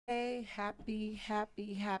Happy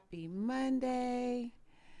Monday.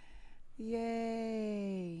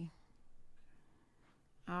 Yay.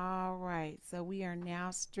 All right. So we are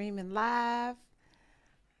now streaming live.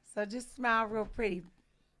 So just smile real pretty,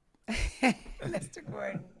 Mr.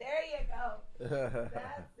 Gordon. There you go.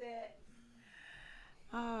 That's it.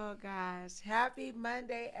 Oh, gosh. Happy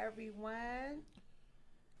Monday, everyone.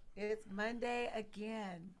 It's Monday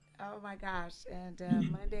again. Oh, my gosh. And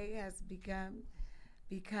Monday has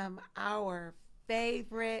become our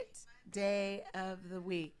favorite day of the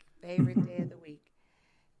week. Favorite day of the week.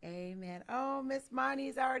 Amen. Oh, Miss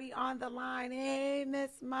Monty's already on the line. Hey,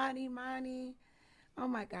 Miss Monty. Oh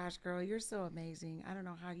my gosh, girl, you're so amazing. I don't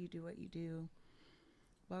know how you do what you do.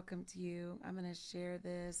 Welcome to you. I'm going to share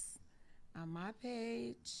this on my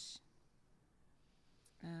page.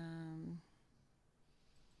 Okay, I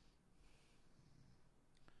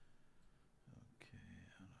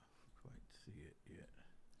don't quite see it yet.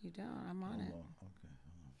 You don't? I'm on it. Okay,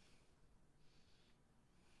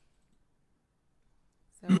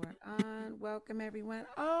 So we're on. Welcome, everyone.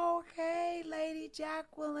 Okay, Lady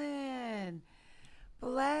Jacqueline.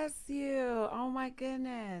 Bless you. Oh, my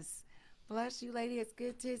goodness. Bless you, lady. It's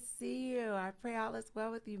good to see you. I pray all is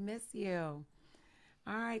well with you. Miss you.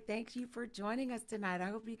 All right. Thank you for joining us tonight. I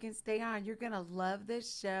hope you can stay on. You're going to love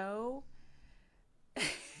this show.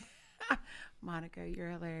 Monica, you're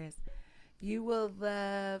hilarious. You will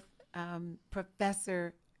love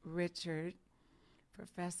Professor Richard,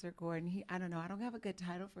 Professor Gordon. I don't know. I don't have a good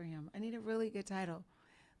title for him. I need a really good title.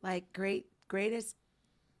 Like greatest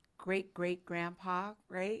great grandpa,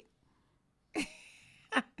 right?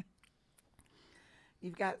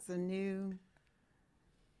 You've got some new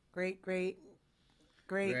greats, right?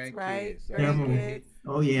 Grandkids.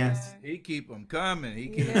 Oh, yes. He keep them coming. He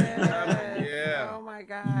keep them coming. Yeah. Oh my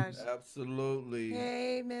gosh. Absolutely.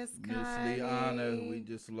 Hey, Miss Liana, we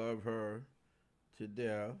just love her to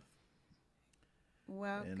death.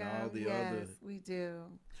 Welcome. And all the yes, other we do.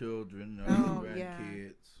 Children, grandkids. Yeah.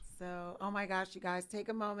 So, oh my gosh, you guys, take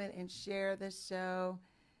a moment and share this show.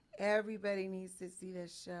 Everybody needs to see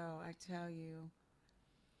this show, I tell you.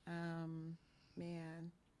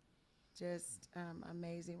 Man, just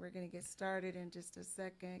amazing. We're going to get started in just a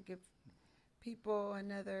second. Give people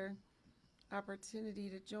another opportunity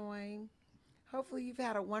to join. Hopefully you've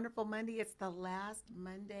had a wonderful Monday. It's the last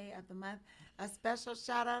Monday of the month. A special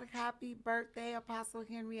shout out. Happy birthday, Apostle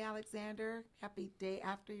Henry Alexander. Happy day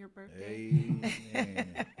after your birthday.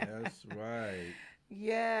 Amen. That's right.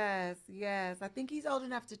 Yes. I think he's old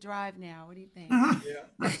enough to drive now. What do you think? Yeah.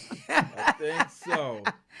 I think so.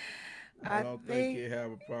 I don't think he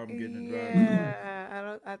have a problem getting a driver's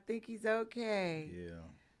license. Yeah, I think he's okay. Yeah.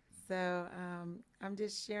 So I'm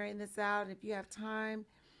just sharing this out. If you have time,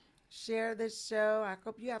 share this show. I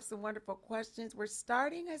hope you have some wonderful questions. We're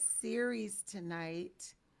starting a series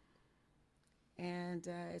tonight, and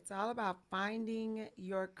it's all about finding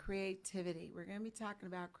your creativity. We're going to be talking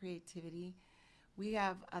about creativity. We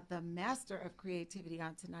have the master of creativity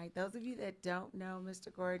on tonight. Those of you that don't know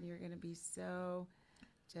Mr. Gordon, you're going to be so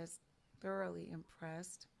just thoroughly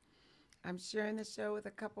impressed. I'm sharing the show with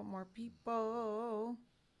a couple more people,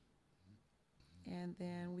 and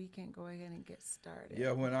then we can go ahead and get started.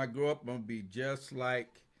 Yeah, when I grow up, I'm going to be just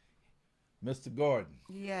like Mr. Gordon.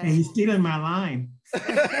 Yeah. And he's stealing my line.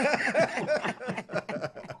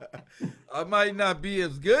 I might not be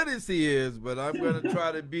as good as he is, but I'm going to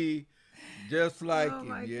try to be just like him.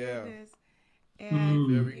 My yeah. Goodness. And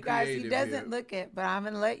Very you guys, he creative doesn't here. look it, but I'm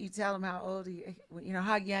gonna let you tell him how old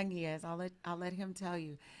how young he is. I'll let him tell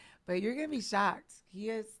you. But you're gonna be shocked. He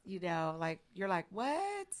is, like you're like,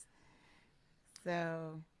 what?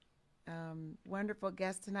 So wonderful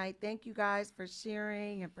guest tonight. Thank you guys for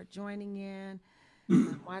sharing and for joining in,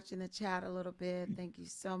 watching the chat a little bit. Thank you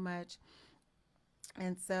so much.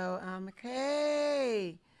 And so,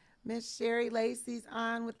 hey, Miss Sherry Lacey's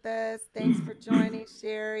on with us. Thanks for joining,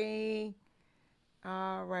 Sherry.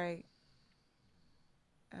 All right.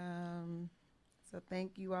 So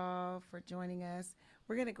thank you all for joining us.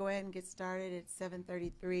 We're going to go ahead and get started at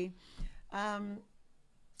 7:33.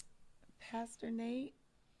 Pastor Nate,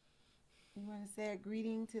 you want to say a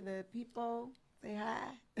greeting to the people? Say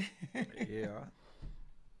hi. Yeah.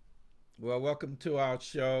 Well, welcome to our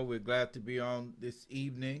show. We're glad to be on this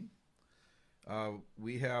evening.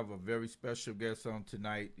 We have a very special guest on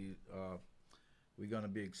tonight. We're going to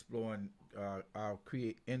be exploring our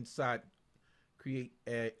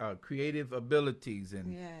creative abilities,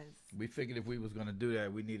 and we figured if we was going to do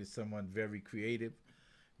that, we needed someone very creative,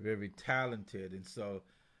 very talented, and so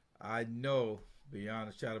I know beyond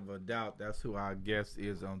a shadow of a doubt that's who our guest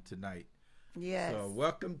is on tonight. Yes. So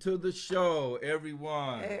welcome to the show,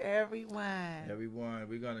 everyone. Everyone. Everyone,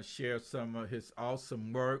 we're going to share some of his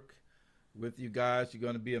awesome work with you guys. You're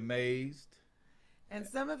going to be amazed. And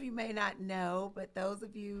some of you may not know, but those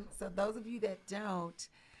of you that don't,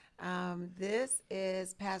 this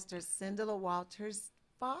is Pastor Cindela Walters'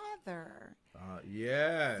 father.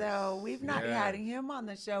 Yes. So we've not had him on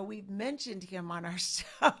the show. We've mentioned him on our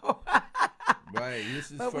show. Right.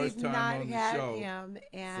 This is but first we've time not on the had show. him,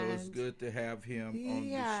 and so it's good to have him on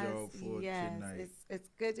the show for tonight. It's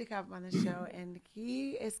good to have him on the show, and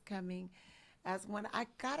he is coming as one. I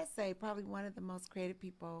gotta say, probably one of the most creative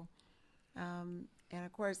people. And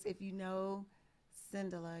of course, if you know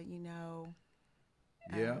Cindela, you know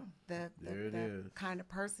the kind of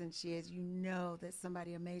person she is. You know that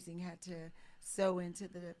somebody amazing had to sow into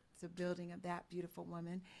the building of that beautiful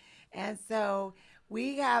woman. And so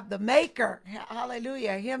we have the maker,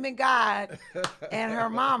 hallelujah, him and God and her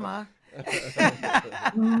mama.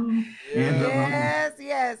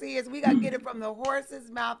 Yes, he is. We got to get it from the horse's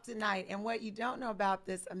mouth tonight. And what you don't know about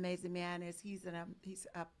this amazing man is he's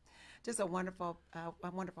just a wonderful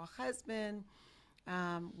husband,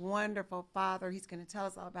 wonderful father. He's going to tell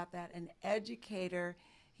us all about that. An educator.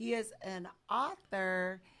 He is an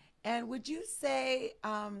author. And would you say,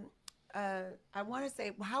 I want to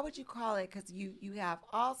say, how would you call it? Because you have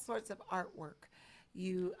all sorts of artwork.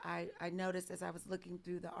 I noticed as I was looking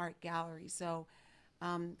through the art gallery. So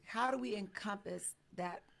how do we encompass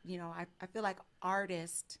that? You know, I feel like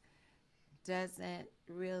artist doesn't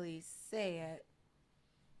really say it.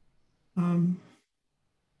 I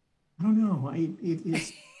don't know. It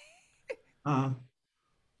is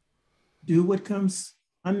do what comes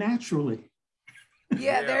unnaturally.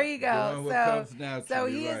 Yeah, there you go. So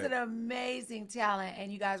he is right. an amazing talent, and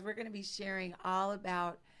you guys, we're going to be sharing all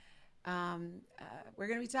about. We're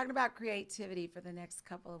going to be talking about creativity for the next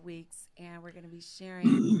couple of weeks, and we're going to be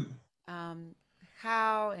sharing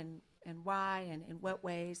how and why and in what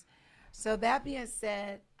ways. So that being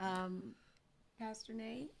said, Pastor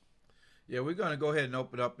Nate. Yeah, we're going to go ahead and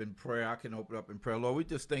open up in prayer. I can open up in prayer. Lord, we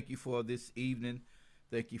just thank you for this evening.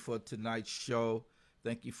 Thank you for tonight's show.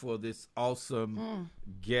 Thank you for this awesome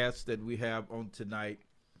guest that we have on tonight.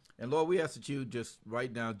 And Lord, we ask that you just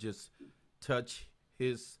right now just touch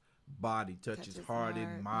his body, touch his heart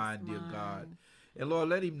and mind, dear God. And Lord,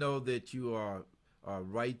 let him know that you are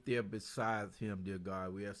right there beside him, dear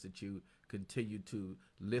God. We ask that you continue to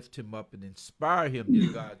lift him up and inspire him,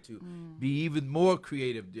 dear God, to be even more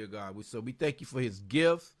creative, dear God. So we thank you for his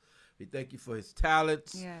gift. We thank you for his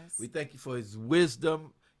talents. Yes. We thank you for his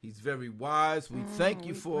wisdom. He's very wise. We thank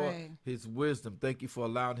you for his wisdom. Thank you for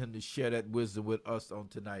allowing him to share that wisdom with us on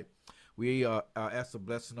tonight. We ask a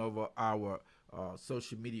blessing over our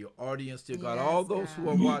social media audience, dear God. All those who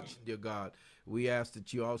are watching, dear God, we ask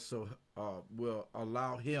that you also will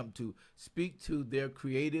allow him to speak to their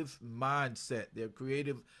creative mindset, their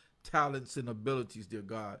creative talents and abilities, dear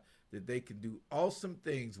God, that they can do awesome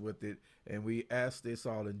things with it. And we ask this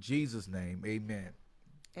all in Jesus' name. Amen.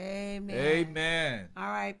 Amen. Amen. All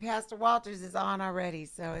right, Pastor Walters is on already,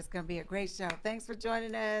 so it's going to be a great show. Thanks for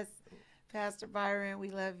joining us, Pastor Byron.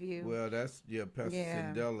 We love you. Well, that's Pastor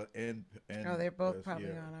Cindela and they're both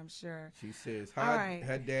probably on, I'm sure. She says,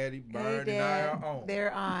 hi, Daddy, Byron, hey, Dad, and I are on.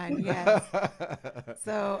 They're on, yes.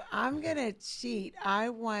 So I'm going to cheat. I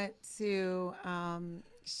want to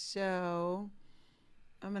show,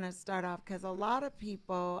 I'm going to start off because a lot of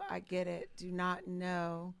people, I get it, do not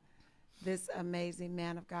know this amazing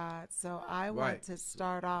man of God. So I want to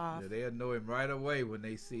start off. Yeah, they'll know him right away when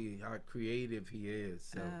they see how creative he is.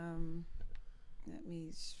 So. Let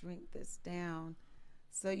me shrink this down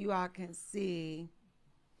so you all can see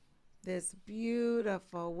this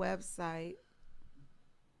beautiful website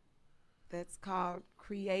that's called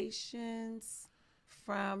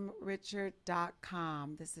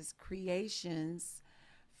creationsfromrichard.com. This is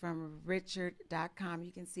creationsfromrichard.com.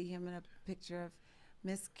 You can see him in a picture of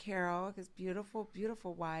Miss Carol, his beautiful,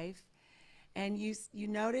 beautiful wife. And you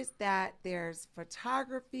notice that there's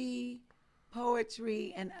photography,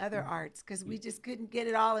 poetry, and other arts, because we just couldn't get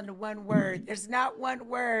it all into one word. There's not one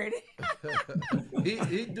word.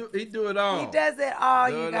 he do it all. He does it all,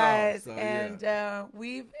 you guys. So, and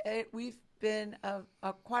we've been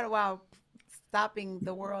quite a while stopping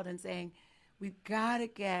the world and saying, we've got to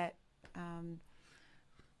get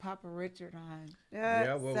Papa Richard on. We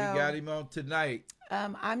got him on tonight.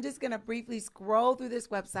 I'm just going to briefly scroll through this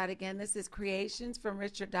website again. This is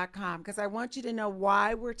creationsfromrichard.com, because I want you to know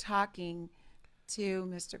why we're talking to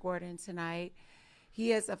Mr. Gordon tonight.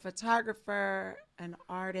 He is a photographer, an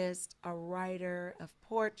artist, a writer of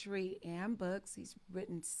poetry and books. He's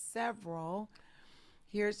written several.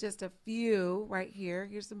 here's just a few right here.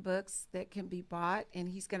 Here's some books that can be bought, and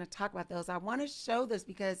he's going to talk about those. I want to show this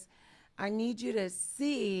because I need you to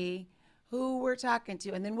see who we're talking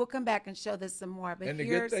to, and then we'll come back and show this some more. But And the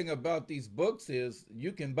good thing about these books is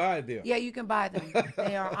you can buy them. Yeah, you can buy them.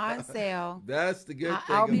 They are on sale. That's the good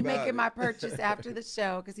thing. I'll be making my purchase after the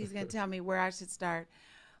show because he's going to tell me where I should start.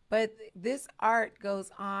 But this art goes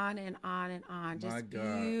on and on and on. Just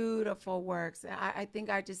beautiful works. I think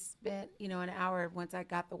I just spent, an hour once I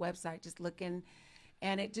got the website just looking,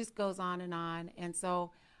 and it just goes on and on. And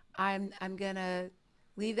so I'm going to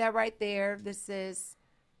leave that right there. This is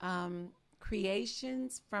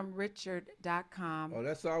creationsfromrichard.com. Oh,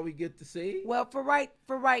 that's all we get to see? Well, for right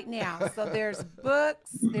now. So there's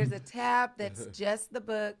books. There's a tab that's just the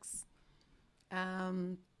books.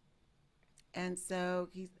 And so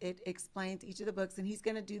it explains each of the books, and he's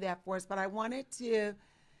going to do that for us. But I wanted to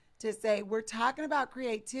say we're talking about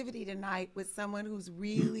creativity tonight with someone who's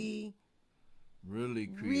really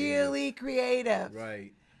creative.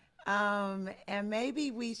 Right. And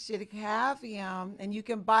maybe we should have him, and you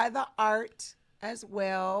can buy the art as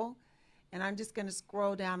well. And I'm just going to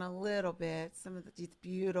scroll down a little bit, some of these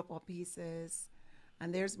beautiful pieces,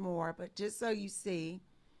 and there's more, but just so you see.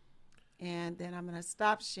 And then I'm going to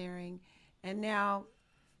stop sharing. And now,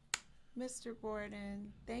 Mr.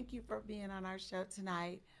 Gordon, thank you for being on our show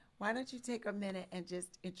tonight. Why don't you take a minute and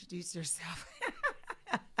just introduce yourself?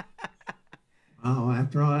 Oh,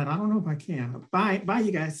 after all that, I don't know if I can. Bye,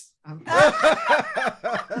 you guys.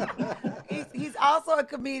 He's also a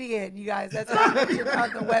comedian, you guys. That's why I put you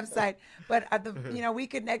on the website. But we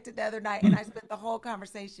connected the other night, and I spent the whole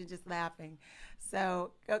conversation just laughing.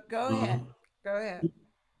 So go ahead. Go ahead.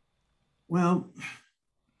 Well,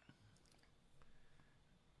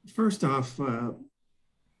 first off,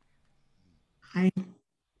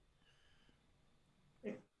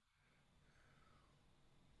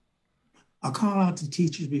 I'll call out to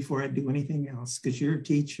teachers before I do anything else, because you're a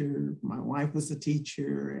teacher. My wife was a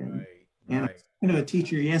teacher, and I was a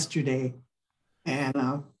teacher yesterday,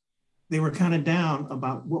 and they were kind of down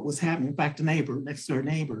about what was happening. In fact, next door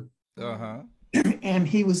neighbor, and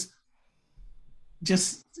he was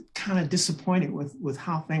just kind of disappointed with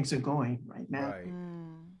how things are going right now. Right.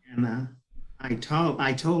 And I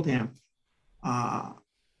told him I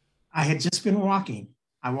had just been walking.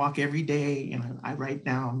 I walk every day, and I write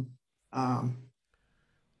down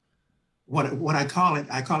what I call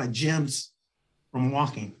it gems from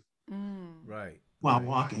walking. Right. While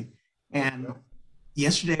walking. And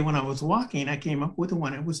yesterday when I was walking, I came up with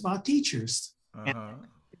one. It was about teachers. And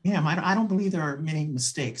I don't believe there are many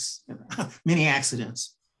mistakes, many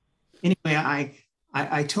accidents. Anyway,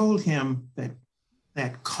 I told him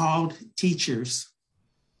that called teachers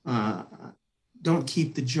don't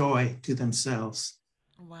keep the joy to themselves.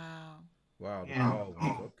 Wow.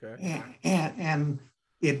 Okay. And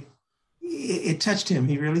it touched him.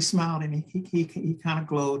 He really smiled, and he kind of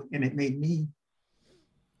glowed, and it made me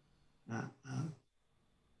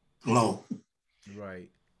glow. Right.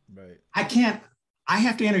 I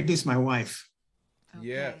have to introduce my wife. Okay.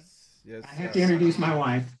 Yes. I have to introduce my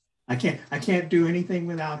wife. I can't do anything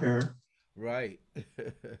without her. Right.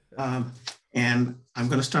 And I'm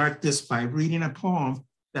going to start this by reading a poem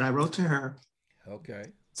that I wrote to her. Okay.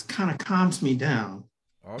 It kind of calms me down.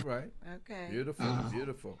 All right. Okay. Beautiful.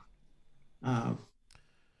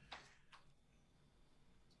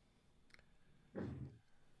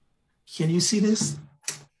 Can you see this?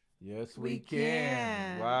 Yes, we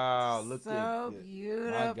can. Wow, look at so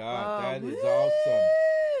beautiful. My God, that is awesome.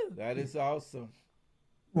 That is awesome.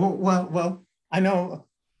 Well, I know.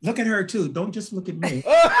 Look at her too. Don't just look at me.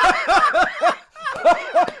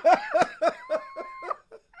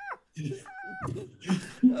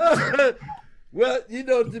 Well,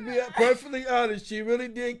 to be perfectly honest, she really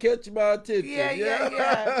did catch my attention.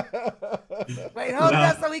 Yeah. Wait, hold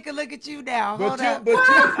up so we can look at you now. Hold up. No.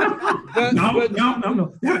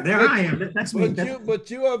 There I am. That's me. But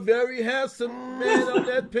you are a very handsome man on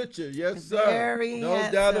that picture. Yes, sir. Very no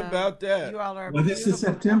handsome. doubt about that. You all are well, this is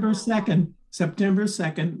September 2nd,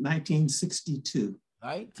 1962.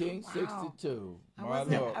 1962.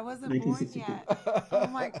 Wow. I wasn't born yet. Oh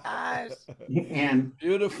my gosh. And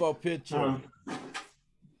beautiful picture.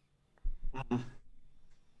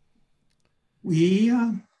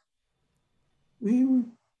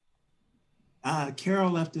 Carol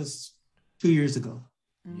left us 2 years ago.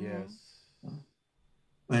 Yes.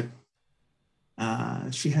 But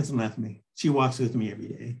she hasn't left me. She walks with me every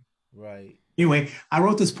day. Right. Anyway, I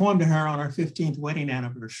wrote this poem to her on our 15th wedding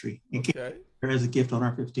anniversary. Okay. Her as a gift on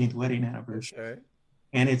our 15th wedding anniversary. Okay.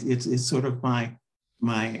 And it's sort of my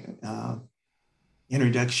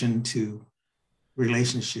introduction to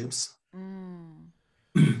relationships. Mm.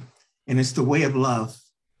 And it's the way of love.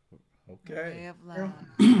 Okay. The way of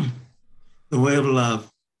love. The way of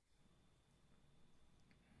love.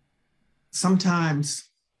 Sometimes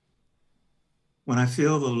when I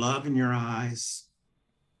feel the love in your eyes,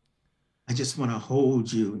 I just want to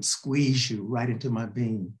hold you and squeeze you right into my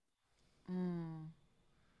being. Mm.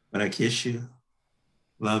 But I kiss you,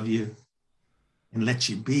 love you, and let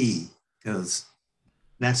you be, because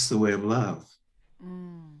that's the way of love.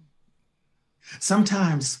 Mm.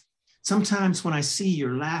 Sometimes when I see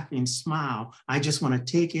your laughing smile, I just want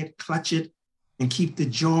to take it, clutch it, and keep the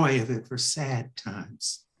joy of it for sad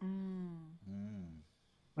times. Mm.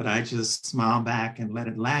 But I just smile back and let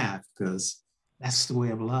it laugh, because that's the way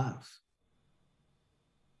of love.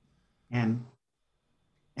 And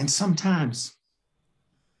sometimes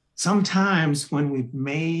when we've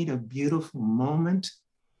made a beautiful moment,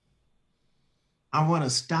 I want to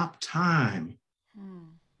stop time and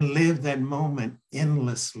live that moment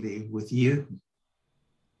endlessly with you.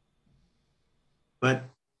 But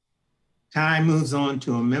time moves on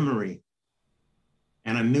to a memory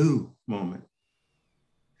and a new moment,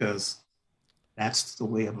 because that's the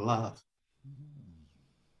way of love.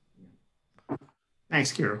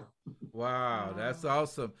 Thanks, Carol. Wow, that's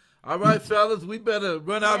awesome. All right, fellas, we better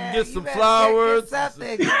run out and get some get flowers,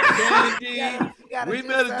 something. candy. We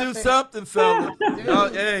better do something, fellas.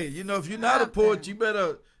 Hey, you know, if you're not a poet, you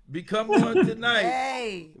better become one tonight.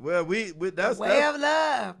 Hey, well, that's the way of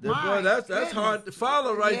love. Boy, that's hard to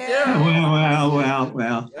follow right there.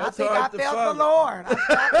 Well. That's I think hard I to felt follow. the Lord.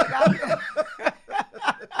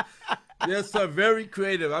 Yes, sir. Very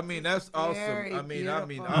creative. I mean, that's awesome. Very I mean,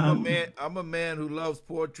 beautiful. I'm a man who loves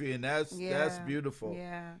poetry, and that's beautiful.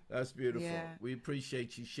 Yeah. That's beautiful. Yeah. We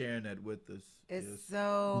appreciate you sharing that with us. It's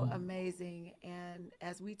so amazing. And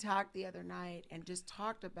as we talked the other night and just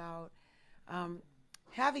talked about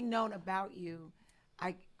having known about you,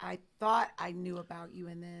 I thought I knew about you,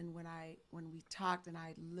 and then when we talked and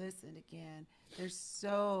I listened again, there's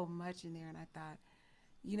so much in there, and I thought,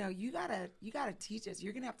 you know, you gotta teach us.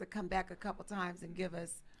 You're gonna have to come back a couple times and give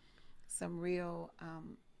us some real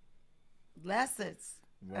lessons.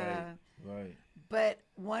 Right. But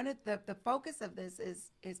one of the focus of this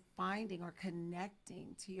is finding or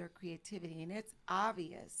connecting to your creativity, and it's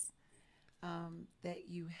obvious that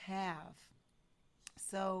you have.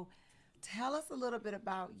 So, tell us a little bit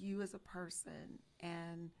about you as a person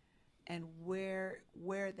and where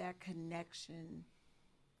that connection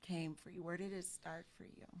came for you. Where did it start for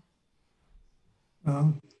you?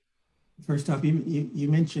 Well, first off, you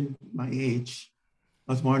mentioned my age.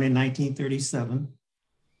 I was born in 1937.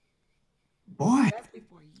 Boy, that's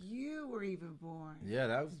before you were even born. Yeah,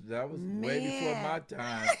 that was way before my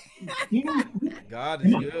time. Yeah. God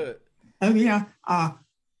is good. Yeah.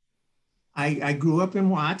 I grew up in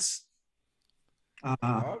Watts.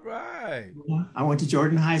 All right. I went to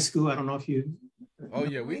Jordan High School. I don't know if you. Oh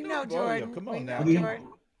yeah, we know Jordan. Oh, come on now. Jordan.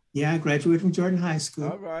 Yeah, I graduated from Jordan High School.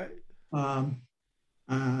 All right.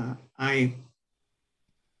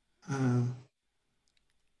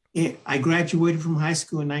 I graduated from high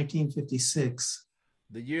school in 1956.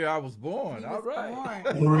 The year I was born. All right.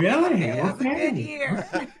 Born. Really? Yeah, that was a good year.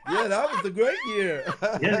 Yeah, that was a great year.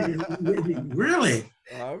 Yeah, really?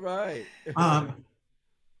 All right.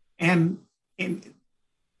 And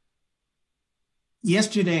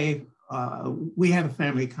yesterday, we have a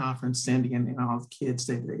family conference, Cindy and all the kids,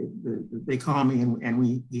 they call me and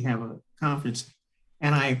we have a conference.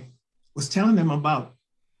 And I was telling them about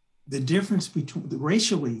the difference between,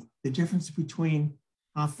 racially, the difference between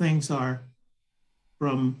how things are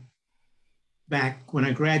from back when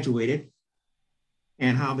I graduated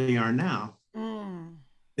and how they are now.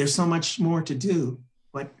 There's so much more to do,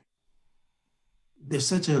 but there's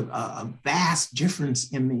such a vast difference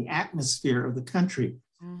in the atmosphere of the country.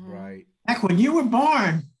 Right. Back when you were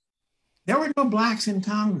born, there were no blacks in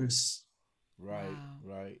Congress. Right.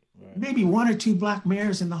 Maybe one or two black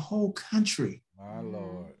mayors in the whole country. My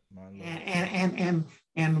Lord.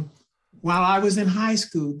 And while I was in high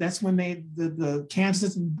school, that's when the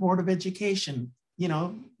Kansas Board of Education,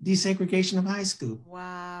 desegregation of high school.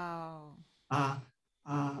 Wow.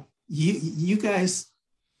 You guys,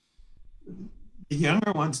 the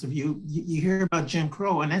younger ones of you hear about Jim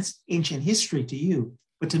Crow, and that's ancient history to you.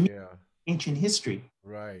 But to me, ancient history.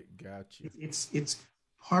 Right, gotcha. It's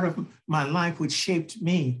part of my life, which shaped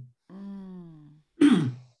me.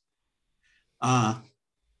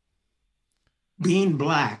 Being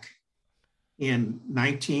black in the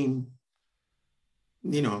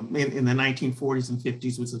 1940s and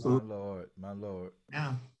 50s was a my Lord.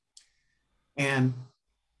 Yeah. And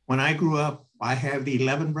when I grew up, I have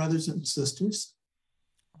 11 brothers and sisters.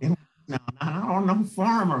 now, not on no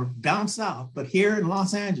farm or down south, but here in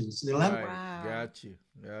Los Angeles, 11. Right. Wow. Got you.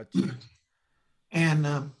 Got you. And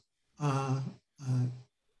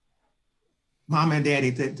mom and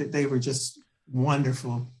daddy, they were just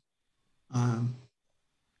wonderful.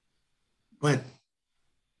 But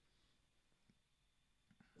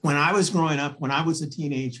when I was growing up, when I was a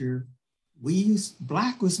teenager,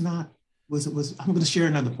 black was not, I'm going to share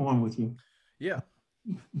another poem with you. Yeah.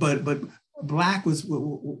 But black was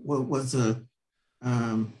a,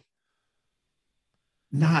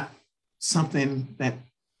 not something that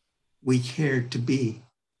we cared to be.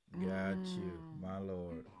 Got you, my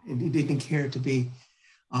Lord. It didn't care to be.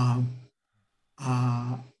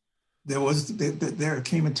 There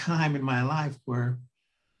came a time in my life where,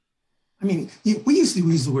 I mean, we used to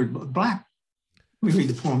use the word black. Let me read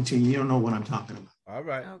the poem to you. You don't know what I'm talking about. All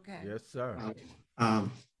right. Okay. Yes, sir.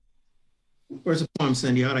 Where's the poem,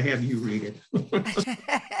 Cindy? I ought to have you read it.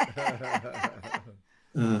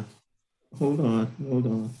 Hold on.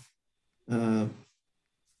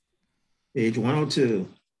 Page 102.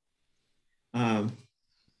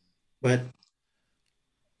 But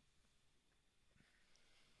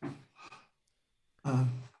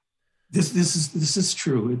this is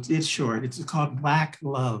true. It's short. It's called Black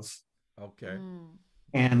Love. Okay.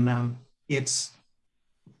 And it's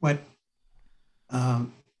what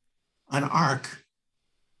an arc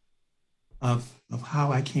of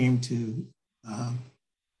how I came to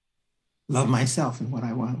love myself and what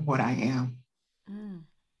I want, what I am.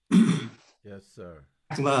 Yes, sir.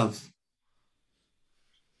 Black love.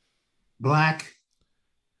 Black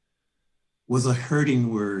was a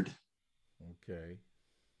hurting word. Okay.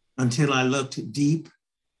 Until I looked deep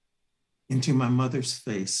into my mother's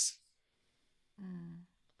face.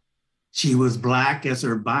 She was black as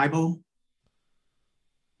her Bible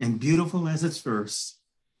and beautiful as its verse.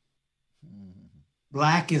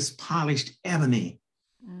 Black as polished ebony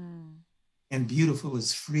and beautiful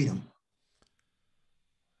as freedom.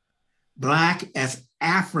 Black as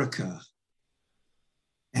Africa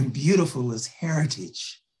and beautiful as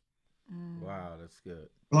heritage. Wow, that's good.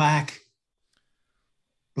 Black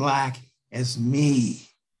as me,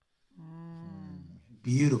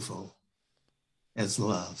 beautiful as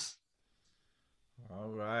love. All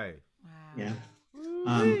right. Wow. Yeah.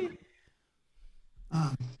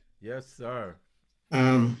 Yes, sir.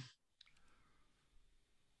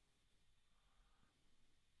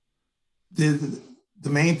 The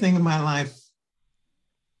main thing in my life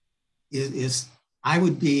is I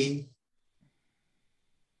would be,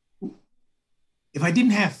 if I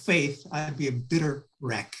didn't have faith, I'd be a bitter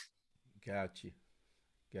wreck. Got you.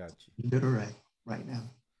 Bitter wreck right now.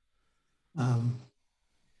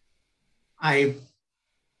 I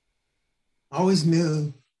always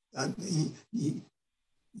knew,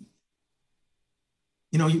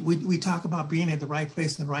 we talk about being at the right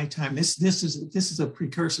place at the right time. This is a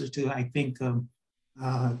precursor to, I think,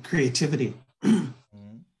 creativity.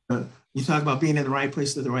 You talk about being in the right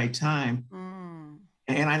place at the right time.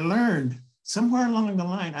 And I learned somewhere along the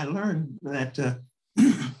line, that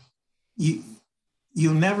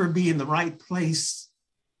you'll never be in the right place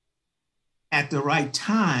at the right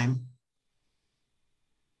time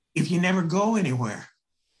if you never go anywhere,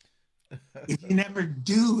 if you never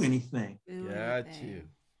do anything. Got you.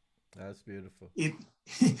 That's beautiful. If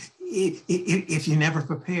you never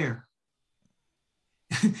prepare.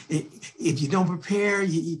 If you don't prepare,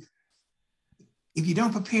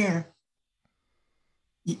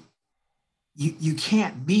 you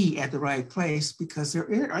can't be at the right place, because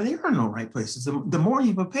there are no right places. The more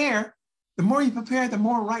you prepare, the more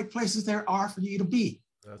right places there are for you to be.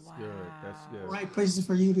 That's good. That's good. Right places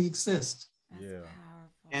for you to exist. That's powerful.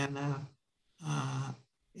 And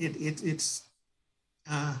it's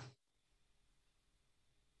I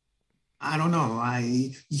don't know.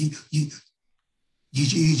 You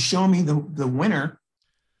show me the winner.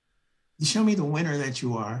 You show me the winner that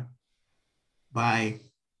you are by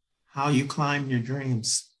how you climb your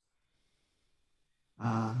dreams,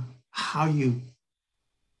 how you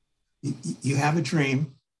have a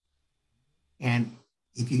dream, and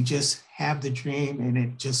if you just have the dream and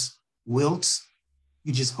it just wilts,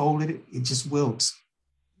 you just hold it, it just wilts.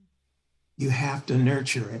 You have to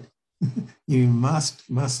nurture it. You must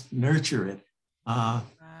nurture it. Wow.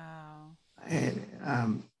 And,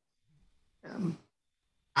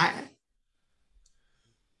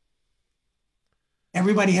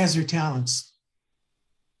 everybody has their talents.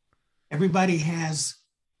 Everybody has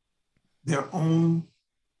their own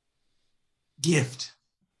gift.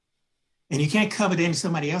 And you can't covet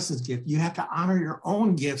somebody else's gift. You have to honor your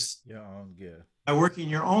own gifts. Your own gift. By working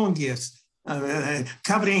your own gifts.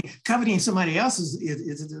 Coveting somebody else's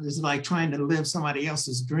is like trying to live somebody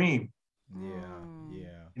else's dream.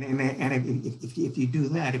 And if you do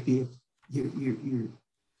that, if you're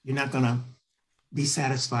not gonna be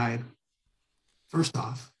satisfied. First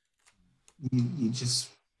off, you just,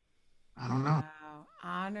 I don't know. Wow.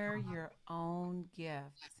 Honor your own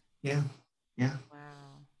gift. Yeah, yeah.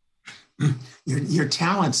 Wow. Your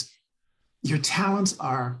talents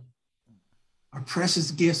are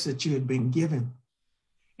precious gifts that you had been given,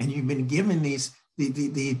 and you've been given these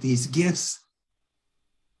gifts.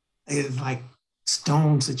 It's like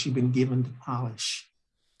stones that you've been given to polish.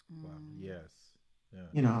 Wow. Yes. Yeah.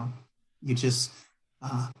 You know, you just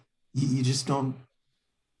you just don't.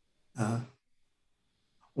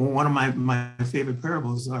 One of my favorite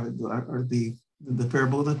parables are the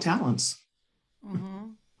parable of the talents.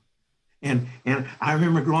 Mm-hmm. And I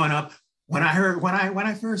remember growing up, when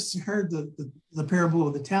I first heard the parable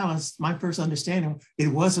of the talents, my first understanding, it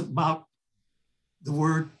wasn't about the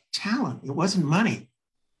word talent. It wasn't money.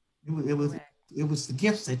 It was the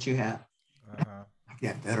gifts that you have. I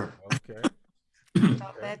get better. Okay.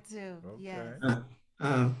 Felt that too. Okay.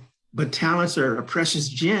 Yes. But talents are precious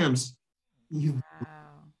gems you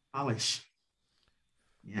polish.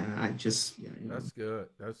 Yeah, I just. Yeah, That's good.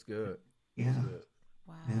 That's good. Yeah. That's good.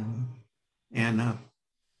 Wow. And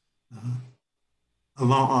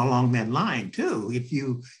along that line too, if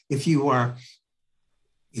you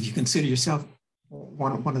consider yourself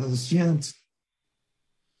one of those gems,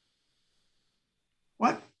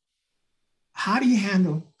 how do you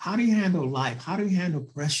handle life? How do you handle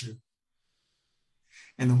pressure?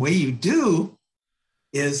 And the way you do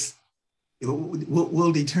is it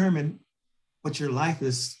will determine what your life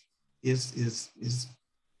is the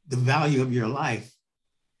value of your life.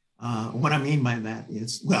 What I mean by that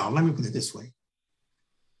is, well, let me put it this way.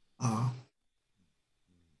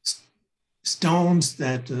 Stones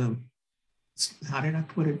that, how did I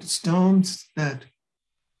put it? Stones that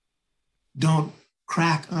don't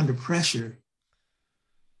crack under pressure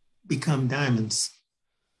become diamonds.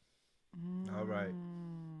 All right.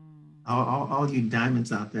 All you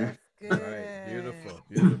diamonds out there. That's good. Right. Beautiful.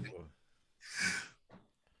 Beautiful.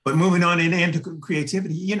 But moving on into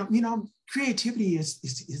creativity, creativity is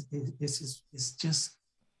just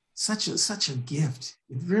such a gift.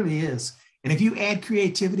 It really is. And if you add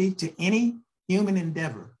creativity to any human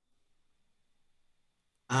endeavor,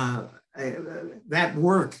 that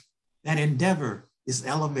work, that endeavor is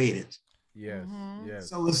elevated. Yes. Mm-hmm. Yes.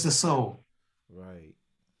 So is the soul. Right.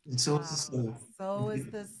 And so is the soul. So is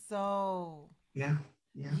the soul. Yeah.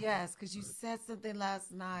 Yeah. Yes, because you said something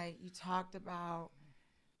last night. You talked about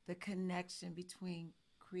the connection between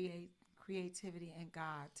creativity and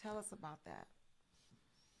God. Tell us about that.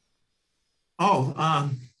 Oh,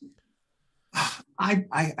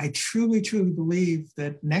 I truly believe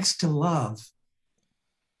that next to love,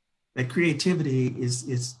 that creativity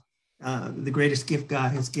is the greatest gift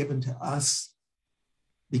God has given to us,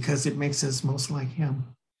 because it makes us most like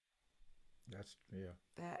Him. That's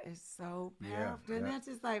That is so powerful. Doesn't that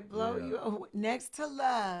just like blow you away? Next to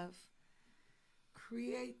love,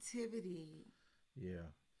 creativity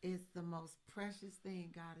is the most precious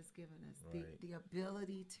thing God has given us. Right. The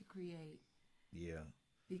ability to create. Yeah.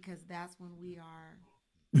 Because that's when we are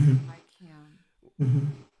like Him. Mm-hmm.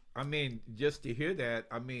 I mean, just to hear that,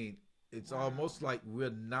 I mean, it's almost like we're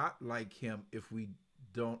not like Him if we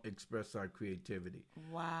don't express our creativity.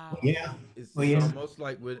 Wow. Yeah. It's almost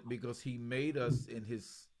like because He made us in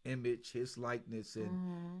His image, His likeness,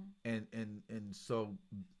 and so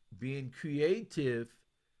being creative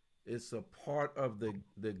is a part of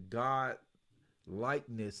the God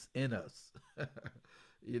likeness in us.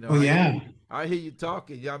 I hear you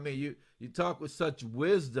talking. I mean, you talk with such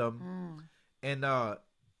wisdom, and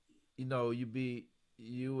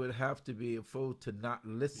you would have to be a fool to not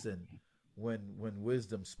listen when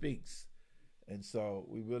wisdom speaks. And so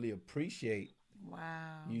we really appreciate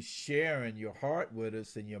you sharing your heart with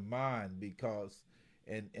us and your mind, because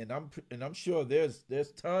and I'm sure there's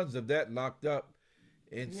tons of that locked up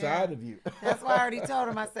inside of you. That's why I already told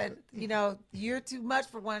him. I said, you're too much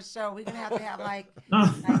for one show. We're gonna have to have like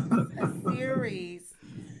a series.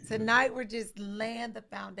 Tonight we're just laying the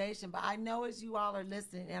foundation. But I know as you all are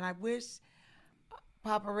listening, and I wish,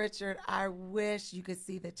 Papa Richard, I wish you could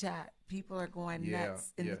see the chat. People are going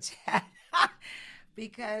nuts in the chat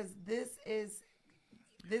because this is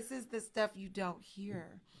the stuff you don't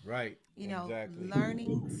hear. Right. Exactly.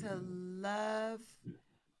 Learning to love.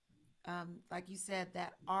 Like you said,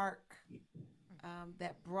 that arc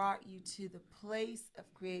that brought you to the place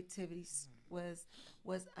of creativity was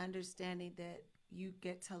understanding that you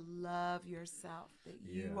get to love yourself, that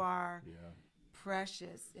you are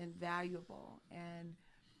precious and valuable. And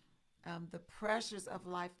the pressures of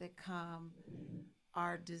life that come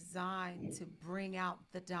are designed to bring out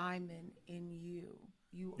the diamond in you.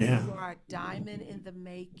 You are a diamond in the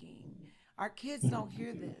making. Our kids don't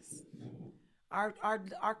hear this. Our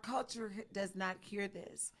culture does not hear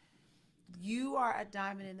this. You are a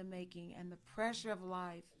diamond in the making, and the pressure of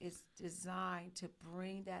life is designed to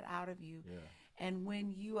bring that out of you. Yeah. And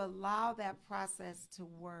when you allow that process to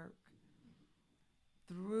work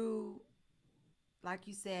through, like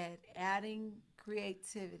you said, adding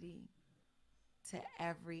creativity to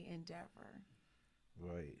every endeavor.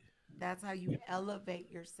 Right. That's how you elevate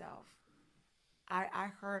yourself.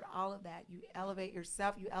 I heard all of that. You elevate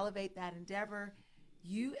yourself, you elevate that endeavor,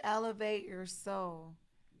 you elevate your soul.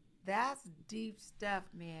 That's deep stuff,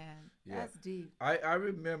 man. That's deep. I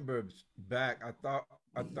remember back, I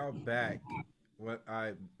thought back when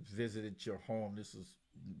I visited your home. This was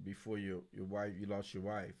before you lost your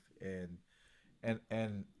wife. And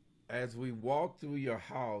as we walked through your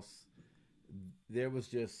house, there was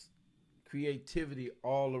just creativity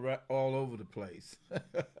all over the place.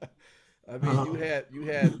 I mean, you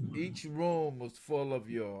had each room was full of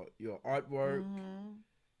your artwork,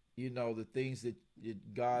 you know, the things that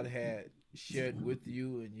God had shared with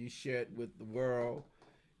you and you shared with the world,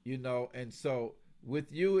 you know. And so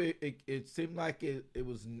with you, it seemed like it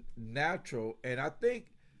was natural. And I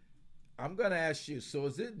think I'm going to ask you, so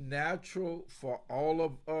is it natural for all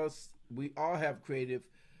of us? We all have creative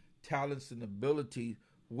talents and abilities.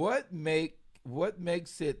 What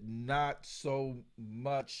makes it not so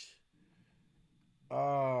much,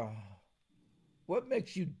 what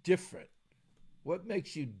makes you different? What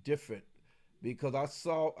makes you different? Because I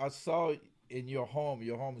saw in your home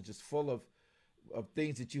is just full of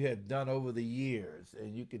things that you had done over the years,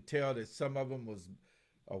 and you could tell that some of them was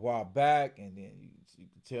a while back, and then you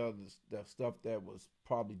could tell the stuff that was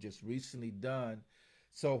probably just recently done.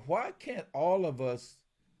 So why can't all of us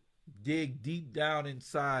dig deep down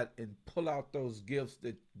inside and pull out those gifts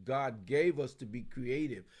that God gave us to be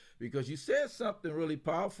creative? Because you said something really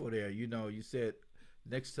powerful there. You know, you said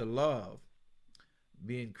next to love,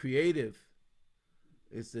 being creative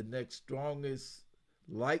is the next strongest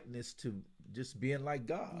likeness to just being like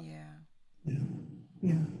God. Yeah.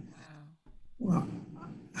 Wow. Well,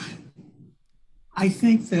 I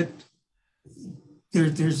think that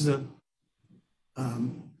there's a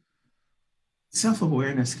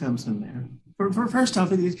self-awareness comes in there. First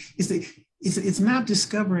off, it's not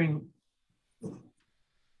discovering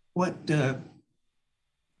what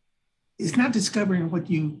it's not discovering what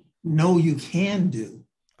you know you can do.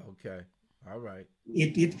 Okay. All right.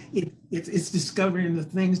 It's discovering the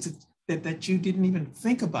things that you didn't even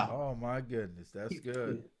think about. Oh my goodness, that's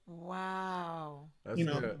good. Wow. That's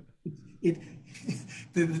good.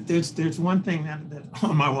 There's one thing that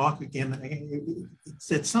on my walk again, it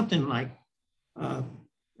said something like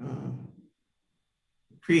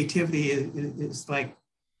creativity is like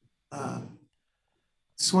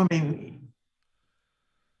swimming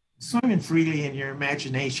freely in your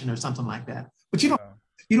imagination or something like that. But you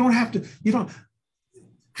don't have to.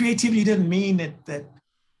 Creativity doesn't mean that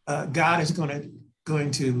God is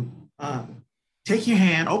going to take your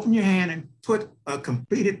hand, open your hand, and put a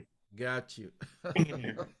completed. Got you. Thing in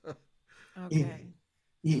there. Okay.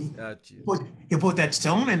 Got you. He'll put that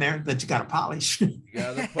stone in there that you got to polish. You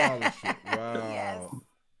got to polish it. Wow. Yes.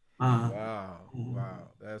 Wow.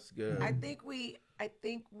 That's good. I think we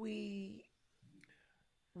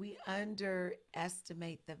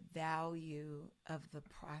underestimate the value of the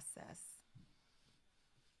process.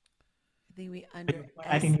 I think we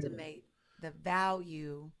underestimate the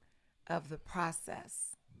value of the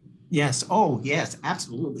process. Yes. Oh, yes,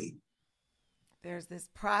 absolutely. There's this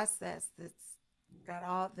process that's got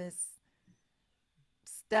all this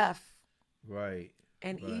stuff. Right.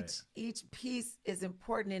 And each piece is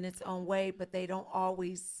important in its own way, but they don't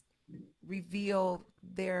always reveal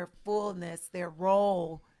their fullness, their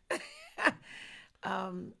role.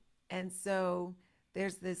 And so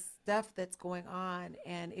there's this stuff that's going on.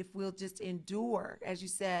 And if we'll just endure, as you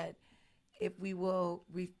said, if we will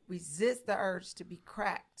resist the urge to be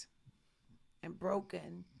cracked and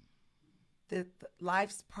broken, the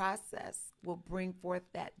life's process will bring forth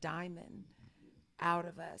that diamond out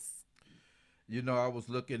of us. You know, I was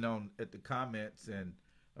looking at the comments, and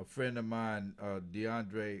a friend of mine,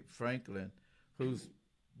 DeAndre Franklin, who's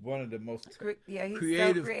one of the most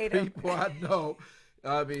creative people I know.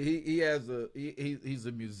 I mean, he's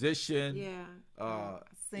a musician. Yeah.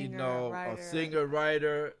 Singer, a singer,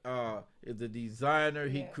 writer, is a designer.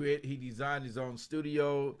 Yeah. He designed his own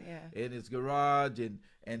studio in his garage,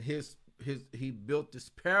 and he built this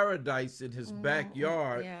paradise in his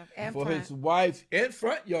backyard for his wife, and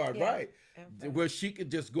front yard, right, where she could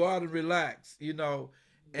just go out and relax,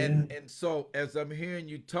 and so as I'm hearing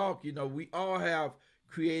you talk, we all have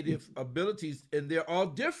creative abilities, and they're all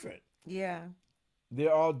different. Yeah.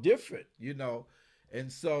 They're all different, and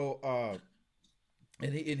so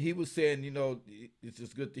and he was saying, it's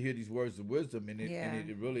just good to hear these words of wisdom, and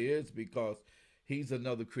it really is, because he's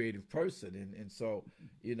another creative person, and so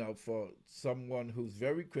for someone who's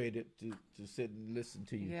very creative to sit and listen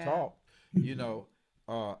to you talk,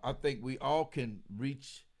 I think we all can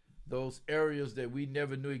reach those areas that we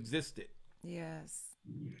never knew existed. Yes.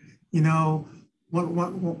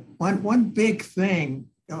 One big thing,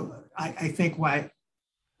 I think why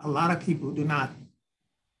a lot of people do not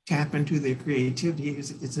tap into their creativity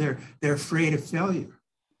is they're afraid of failure.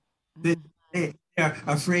 They're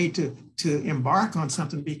afraid to embark on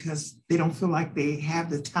something because they don't feel like they have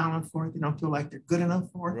the talent for it. They don't feel like they're good enough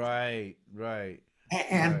for it. Right.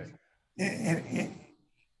 And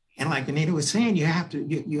like Anita was saying, you have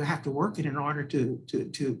to work it in order to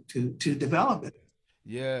develop it.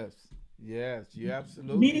 Yes, you're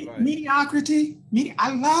absolutely right. Mediocrity.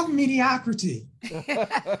 I love mediocrity.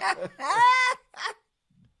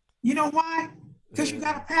 You know why? Because you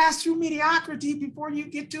got to pass through mediocrity before you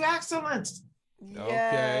get to excellence. Yes.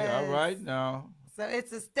 Okay, all right now. So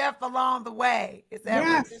it's a step along the way. Is that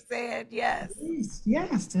what you're saying? Yes.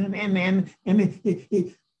 Yes. And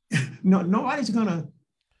nobody's going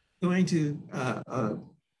to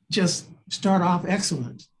just start off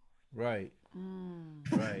excellent. Right.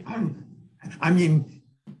 Right. I mean,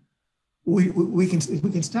 we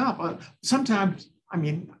can stop. Sometimes,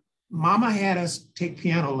 Mama had us take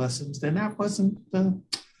piano lessons, then that wasn't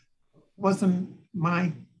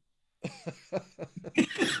my.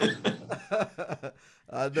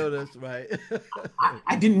 I know that's right.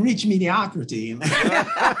 I didn't reach mediocrity.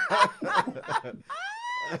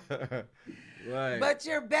 Right. But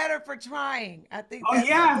you're better for trying. I think.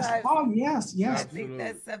 Yes. I Absolutely. think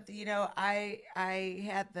that's something. I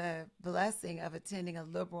had the blessing of attending a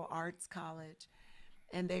liberal arts college,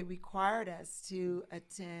 and they required us to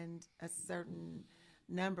attend a certain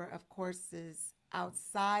number of courses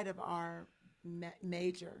outside of our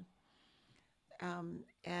major. And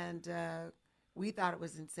we thought it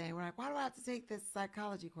was insane. We're like, why do I have to take this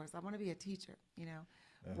psychology course? I want to be a teacher,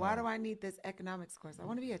 Why do I need this economics course? I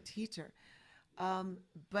want to be a teacher.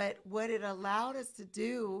 But what it allowed us to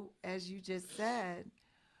do, as you just said,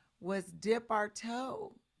 was dip our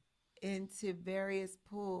toe into various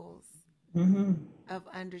pools of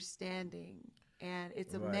understanding. And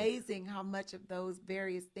it's amazing how much of those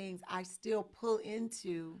various things I still pull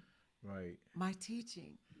into my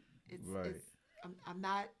teaching. I'm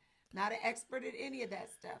not an expert at any of that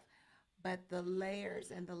stuff, but the layers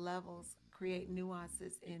and the levels create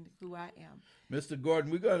nuances in who I am. Mr. Gordon,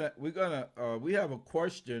 we have a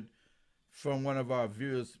question from one of our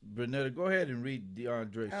viewers. Bernetta, go ahead and read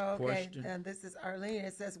DeAndre's question. And this is Arlene.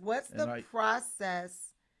 It says, what's the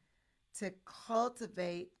process to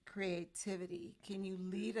cultivate creativity? Can you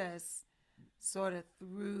lead us sort of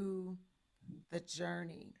through the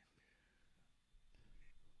journey?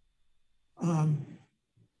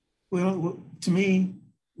 Well, to me,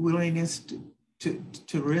 willingness to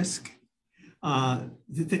risk.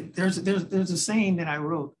 There's a saying that I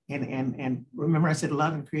wrote, and remember I said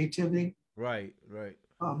love and creativity. Right.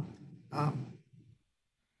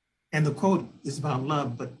 And the quote is about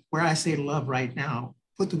love, but where I say love right now,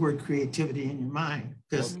 put the word creativity in your mind.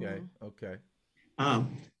 Okay. I'd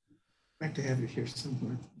like to have it here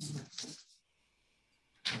somewhere.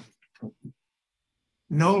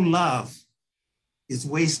 No love is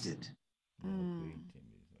wasted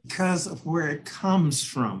because of where it comes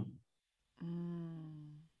from.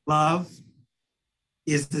 Love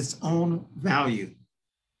is its own value,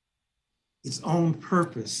 its own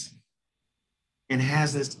purpose, and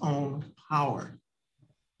has its own power.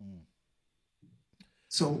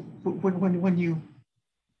 So when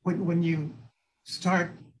you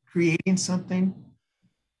start creating something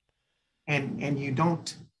and you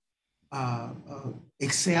don't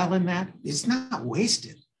excel in that, it's not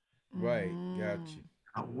wasted. Right, got you.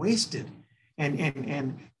 Not wasted, and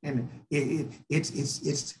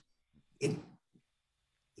it's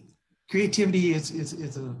creativity is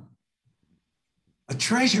a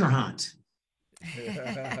treasure hunt.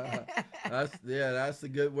 That's a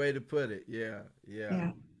good way to put it. Yeah,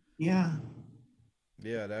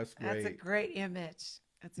 that's great. That's a great image.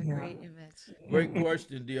 Great image. Great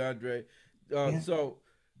question, DeAndre. So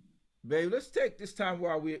babe, let's take this time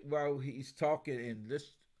while he's talking, and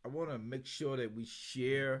I want to make sure that we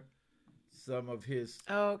share some of his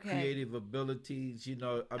creative abilities. You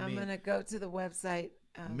know, I'm gonna go to the website.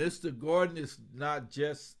 Mr. Gordon is not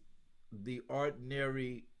just the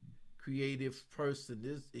ordinary creative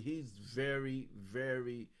person. He's very,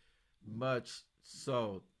 very much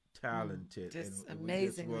so talented, just and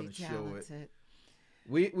amazingly we just want to talented. show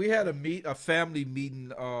it. We had a family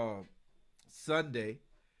meeting Sunday,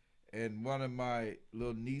 and one of my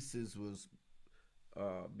little nieces was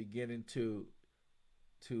beginning to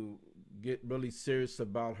get really serious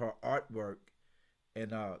about her artwork,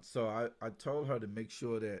 and so I told her to make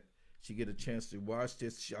sure that she get a chance to watch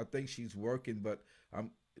this. I think she's working, but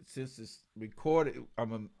since it's recorded,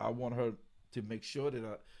 I want her to make sure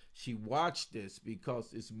that she watched this,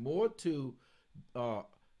 because it's more to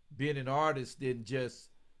being an artist than just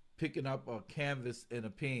picking up a canvas and a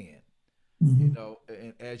pen. Mm-hmm. You know,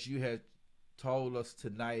 and as you had told us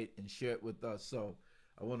tonight and shared with us, so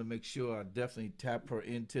I want to make sure I definitely tap her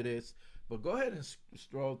into this. But go ahead and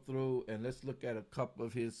stroll through, and let's look at a couple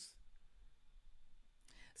of his.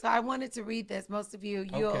 So I wanted to read this. Most of you,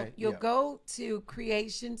 you'll go to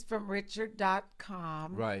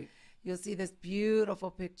creationsfromrichard.com. Right. You'll see this beautiful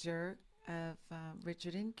picture of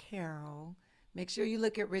Richard and Carol. Make sure you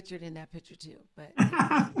look at Richard in that picture too. But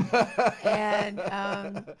and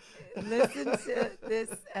listen to this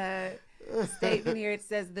statement here. It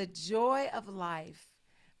says, "The joy of life,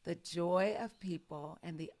 the joy of people,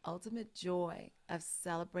 and the ultimate joy of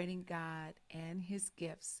celebrating God and his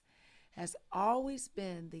gifts has always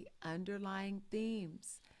been the underlying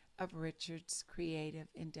themes of Richard's creative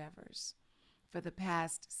endeavors. For the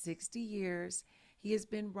past 60 years, he has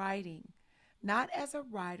been writing, not as a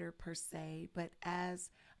writer per se, but as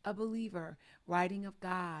a believer, writing of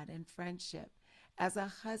God and friendship, as a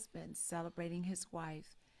husband celebrating his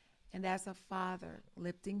wife, and as a father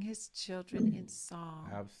lifting his children in song.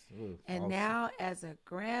 Absolutely. And awesome. Now as a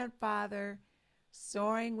grandfather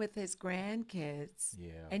soaring with his grandkids.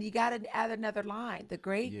 Yeah. And you got to add another line, the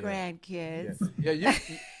great grandkids. Yeah,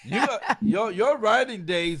 your writing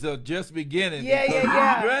days are just beginning.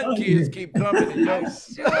 Yeah. Grandkids keep coming.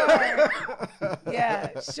 Sure.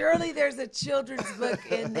 Yeah, surely there's a children's book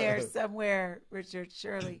in there somewhere, Richard,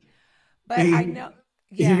 surely. But I know.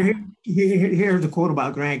 Yeah. Here's the quote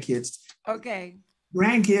about grandkids. Okay.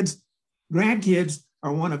 Grandkids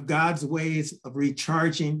are one of God's ways of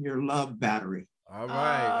recharging your love battery. All right.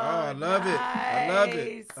 I love it. I love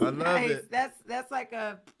it. I love it. That's like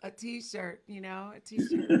a t-shirt, a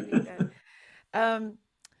t-shirt.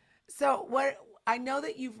 So what I know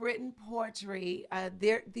that you've written poetry.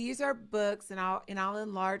 These are books, and I'll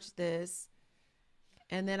enlarge this,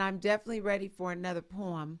 and then I'm definitely ready for another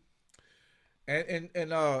poem. And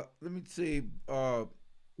let me see.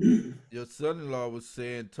 Your son-in-law was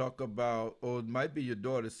saying, talk about, or it might be your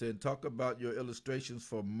daughter saying, talk about your illustrations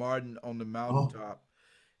for Martin on the Mountaintop.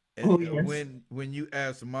 Yes. When you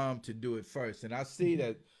asked Mom to do it first, and I see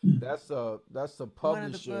that's a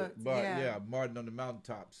publisher, but Martin on the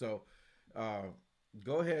Mountaintop. So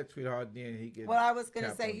go ahead, sweetheart. Then he can. Well, I was going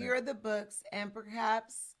to say, here are the books, and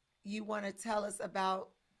perhaps you want to tell us about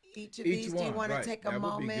each of these. Do you want to take a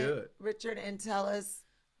moment, Richard, and tell us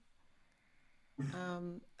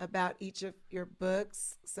about each of your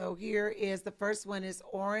books? So here is the first one is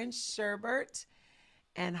Orange Sherbet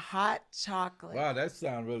and Hot Chocolate. Wow, that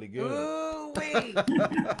sounds really good. Ooh wee.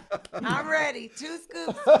 I'm ready. 2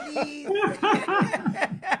 scoops, please.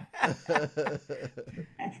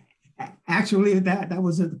 Actually, that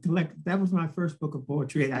was my first book of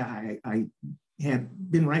poetry. I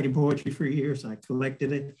had been writing poetry for years. I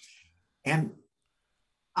collected it, and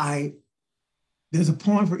there's a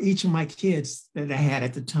poem for each of my kids that I had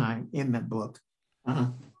at the time in that book.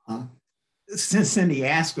 Since Cindy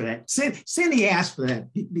asked for that. Cindy asked for that.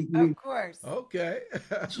 Of course. Okay.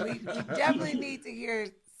 we definitely need to hear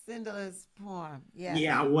Cinder's poem. Yeah.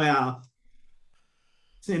 Yeah, well,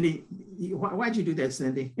 Cindy, why'd you do that,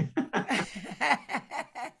 Cindy?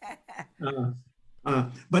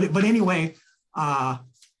 But anyway, I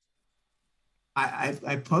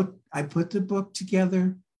put the book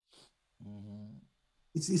together. Mm-hmm.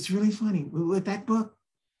 It's really funny. With that book,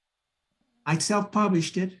 I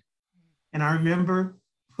self-published it, and I remember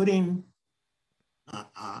putting.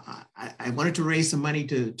 I wanted to raise some money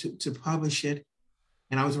to publish it,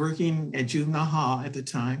 and I was working at Juvenile Hall at the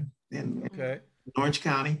time in Orange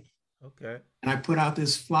County. Okay. And I put out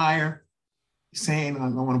this flyer saying I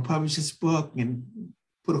want to publish this book, and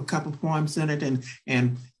put a couple poems in it,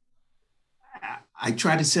 and I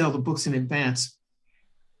tried to sell the books in advance.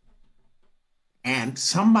 And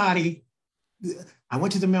somebody I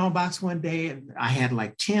went to the mailbox one day and I had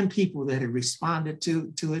like 10 people that had responded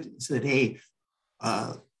to it and said, hey,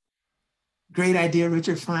 great idea,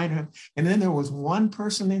 Richard, fine. And then there was one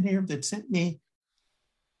person in here that sent me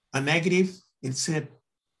a negative and said,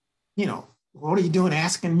 you know, what are you doing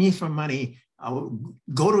asking me for money? I'll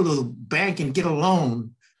go to the bank and get a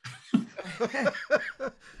loan.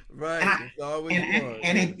 Right.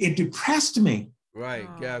 And it depressed me. Right.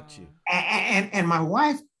 Got you. And my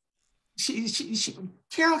wife,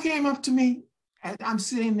 Carol came up to me. And I'm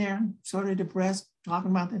sitting there, sort of depressed,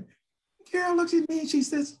 talking about that. Carol looks at me and she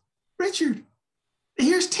says, Richard,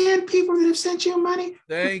 here's 10 people that have sent you money.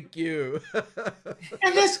 Thank you.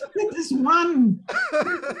 And this one.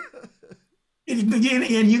 And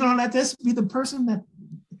you're going to let this be the person that.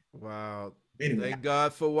 Wow. Anyway. Thank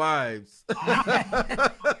God for wives.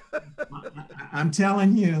 I'm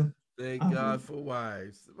telling you. Thank God for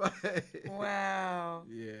wives. Wow.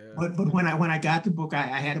 Yeah. But when I got the book,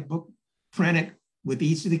 I had a book printed with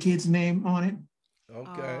each of the kids' name on it.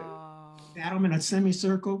 Okay. Sat them in a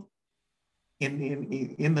semicircle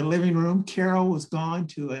in the living room. Carol was gone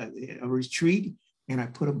to a retreat, and I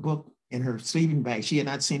put a book in her sleeping bag. She had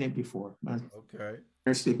not seen it before. Okay.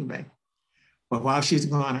 Her sleeping bag. But while she's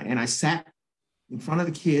gone, and I sat in front of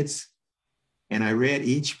the kids, and I read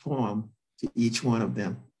each poem to each one of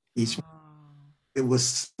them. It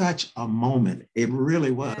was such a moment. It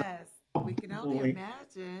really was. Yes, we can only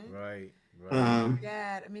imagine. Right.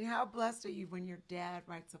 Dad, I mean, how blessed are you when your dad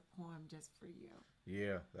writes a poem just for you?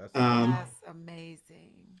 Yeah, that's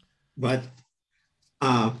amazing. But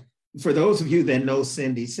for those of you that know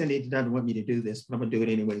Cindy doesn't want me to do this, but I'm gonna do it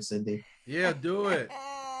anyway, Cindy. Yeah, do it.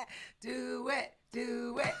 do it.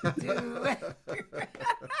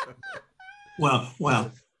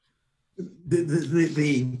 Well,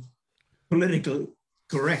 the political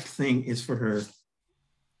correct thing is for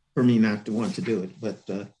me not to want to do it,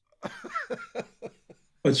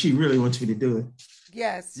 but she really wants me to do it.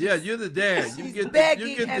 Yes. Yeah, you're the dad. You get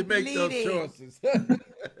to make those choices.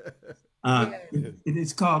 It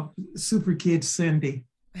is called Super Kid Cindy.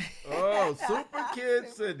 Oh, Super Kid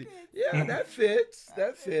Cindy. Yeah, that fits.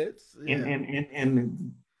 That fits. Yeah.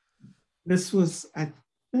 And this was, I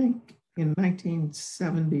think, in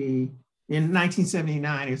 1970. In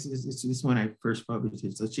 1979 is when I first published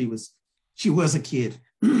it. So she was a kid.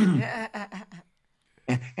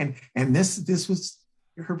 and this was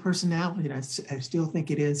her personality. And I still think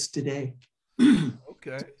it is today.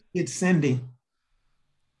 Okay. It's Cindy.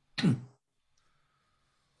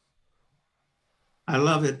 I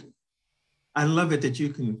love it. I love it that you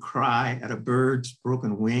can cry at a bird's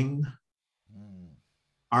broken wing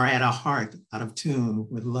or at a heart out of tune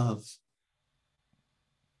with love.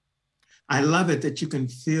 I love it that you can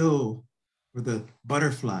feel for the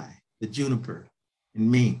butterfly, the juniper,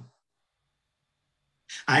 in me.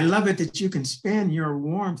 I love it that you can spend your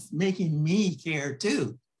warmth making me care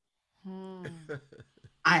too.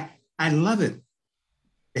 I love it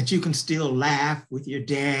that you can still laugh with your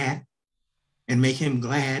dad and make him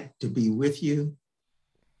glad to be with you,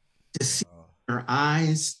 to see in your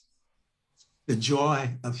eyes the joy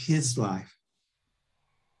of his life.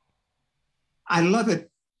 I love it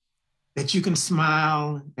that you can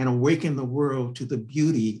smile and awaken the world to the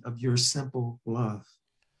beauty of your simple love.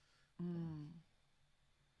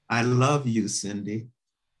 I love you, Cindy,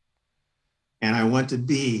 and I want to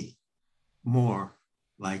be more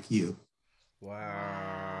like you. Wow.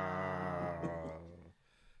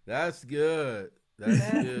 That's good.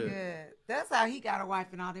 That's good. That's how he got a wife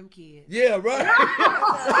and all them kids. Yeah, right. That's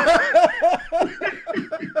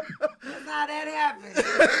how that happened.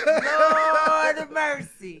 Lord of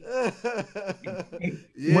mercy.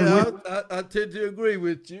 Yeah, I tend to agree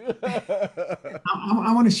with you.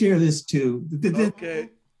 I want to share this too. Okay.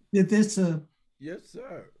 Yes, sir.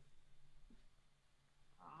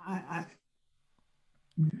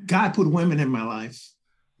 God put women in my life.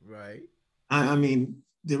 Right. I mean,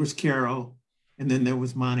 there was Carol, and then there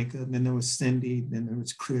was Monica, and then there was Cindy, then there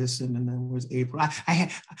was Chris, and then there was April.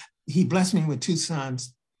 He blessed me with 2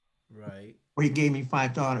 sons. Right. Or he gave me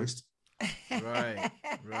 5 daughters. Right.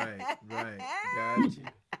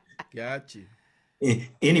 Got you.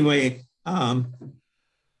 Anyway, and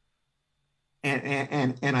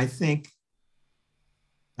I think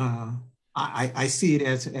I see it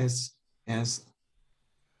as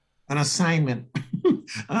an assignment,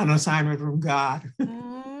 from God.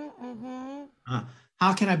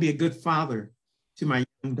 How can I be a good father to my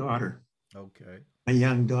young daughter? Okay. My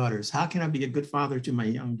young daughters. How can I be a good father to my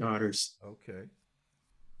young daughters? Okay.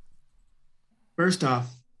 First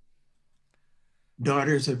off,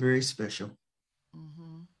 daughters are very special.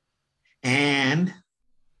 And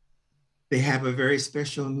they have a very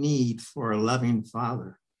special need for a loving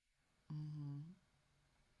father. Mm-hmm.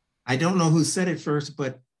 I don't know who said it first,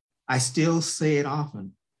 but I still say it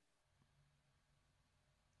often.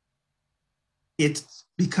 It's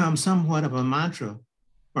become somewhat of a mantra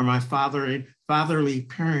for my fatherly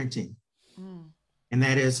parenting. Mm. And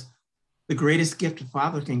that is, the greatest gift a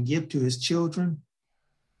father can give to his children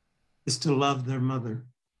is to love their mother.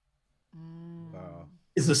 Wow.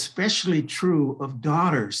 It's especially true of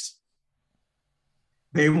daughters.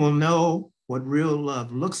 They will know what real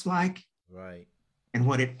love looks like, right, and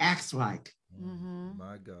what it acts like. Mm-hmm.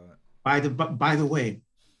 My God. By the way,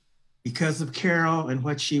 because of Carol and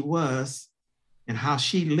what she was and how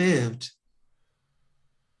she lived,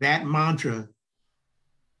 that mantra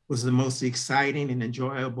was the most exciting and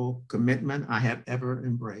enjoyable commitment I have ever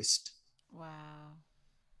embraced. Wow.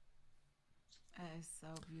 That is so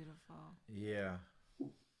beautiful. Yeah,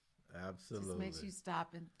 absolutely. Just makes you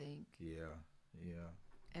stop and think. Yeah, yeah.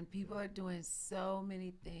 And people are doing so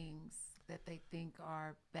many things that they think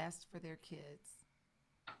are best for their kids,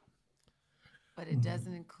 but it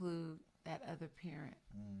doesn't include that other parent.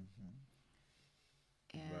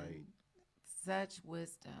 Mm-hmm. And right. Such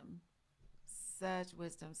wisdom. So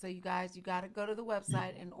you guys, you got to go to the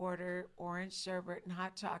website and order Orange Sherbet and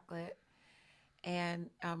Hot Chocolate and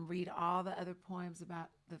read all the other poems about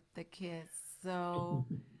the kids. So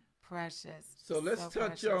precious. So let's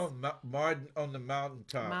touch on Martin on the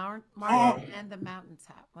Mountaintop. Martin and the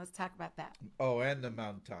Mountaintop. Let's talk about that. Oh, and the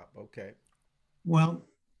Mountaintop. Okay. Well,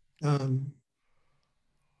 the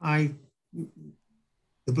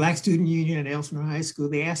Black Student Union at Elsinore High School,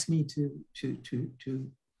 they asked me to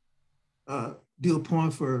do a poem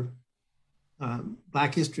for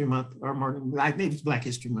Black History Month, or Martin. I think it's Black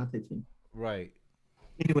History Month, I think. Right.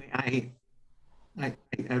 Anyway, I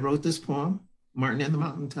wrote this poem, Martin and the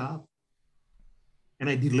Mountaintop, and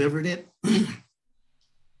I delivered it.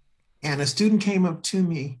 And a student came up to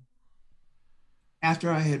me after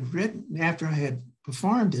I had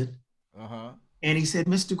performed it, and he said,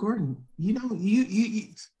 "Mr. Gordon, you know,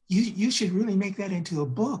 you should really make that into a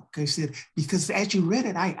book." I said, because as you read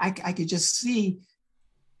it, I could just see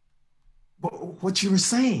what you were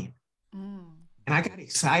saying. Mm. And I got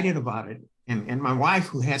excited about it. And my wife,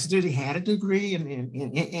 who had a degree in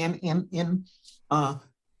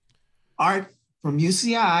art from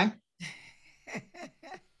UCI,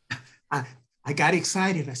 I got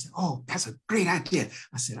excited. I said, "Oh, that's a great idea."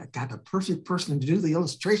 I said, "I got the perfect person to do the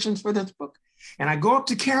illustrations for this book." And I go up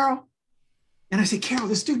to Carol and I said, "Carol,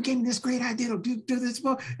 the student gave me this great idea to do this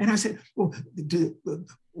book." And I said, "Well,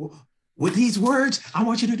 with these words, I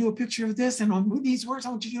want you to do a picture of this. And with these words, I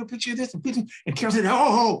want you to do a picture of this." And Carol said,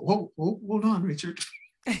 "Oh, hold on, Richard."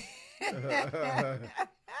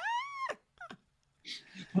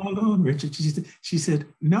 "Hold on, Richard." She said,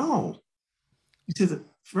 "No." She said,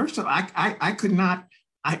 "First of all, I could not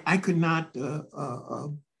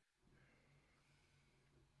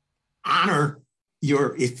honor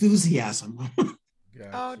your enthusiasm."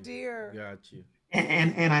 Oh dear. Got you.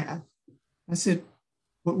 And I said,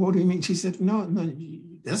 what do you mean? She said, no,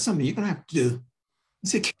 that's something you're gonna have to do. I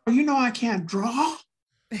said, "Carol, you know I can't draw."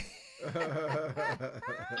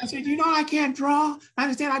 I said, "You know I can't draw." I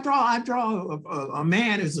understand. I draw a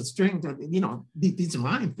man as a string, you know, these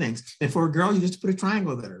line things. And for a girl, you just put a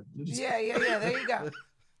triangle there. Yeah. There you go.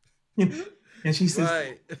 And she said,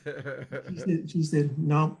 right. she said,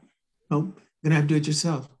 no, you're gonna have to do it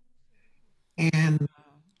yourself. And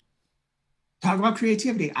talk about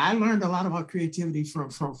creativity. I learned a lot about creativity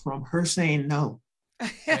from her saying no.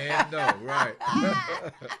 And no, right.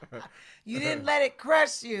 You didn't let it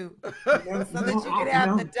crush you, so that you could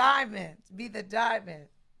have the diamond, be the diamond.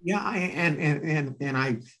 Yeah, and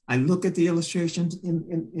I look at the illustrations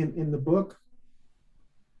in the book.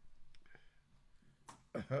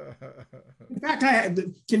 In fact,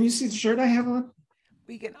 can you see the shirt I have on?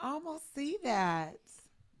 We can almost see that.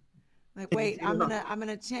 Like, wait, I'm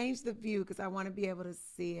gonna change the view because I want to be able to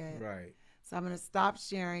see it. Right. So I'm gonna stop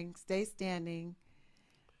sharing. Stay standing.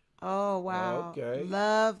 Oh wow. Okay.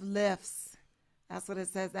 Love lifts. That's what it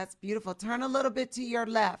says. That's beautiful. Turn a little bit to your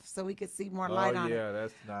left so we can see more light on it. Yeah,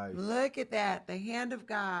 that's nice. Look at that. The hand of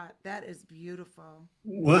God. That is beautiful.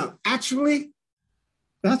 Well, actually,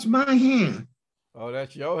 that's my hand. Oh,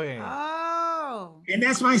 that's your hand. Oh. And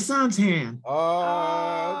that's my son's hand. Oh,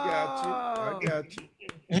 I got you.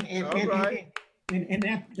 And right. And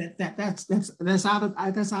that's out of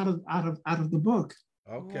the book.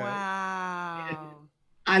 Okay. Wow. And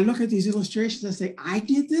I look at these illustrations and say, I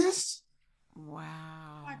did this.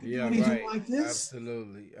 Wow. I could do anything like this.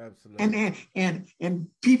 Absolutely. And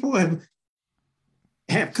people have,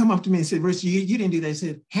 have come up to me and said, Rich, you didn't do that. He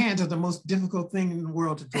said, hands are the most difficult thing in the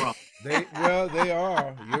world to draw. They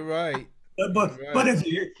are. You're right. But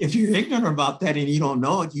if you're ignorant about that and you don't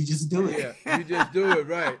know it, you just do it. Yeah, you just do it,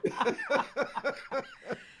 right.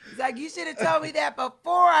 It's like, you should have told me that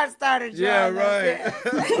before I started drawing. Yeah,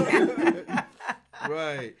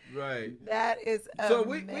 right. Right. That is so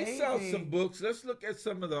amazing. we saw some books. Let's look at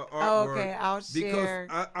some of the artwork. Oh, okay, I'll share.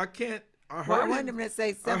 Because I can't. I Well, I heard wanted him him to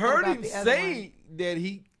say something I heard about him the other say that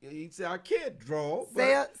he said I can't draw.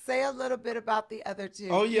 Say a little bit about the other two.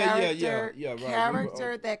 Oh yeah, right.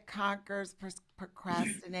 Character that conquers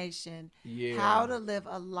procrastination. Yeah. How to live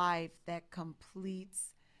a life that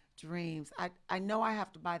completes dreams. I know I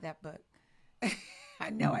have to buy that book.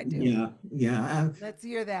 I know I do. Yeah. Let's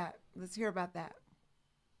hear that. Let's hear about that.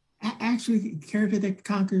 Actually, Character That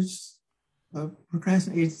Conquers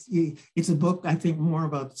Procrastination. It's a book, I think, more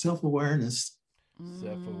about self-awareness.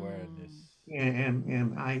 Self-awareness.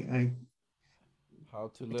 And I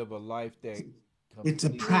how to live a life that it's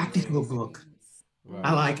a practical book. Right.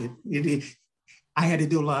 I like it. I had to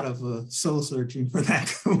do a lot of soul searching for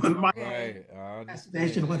that. Right.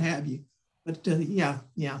 Procrastination, what have you. But yeah.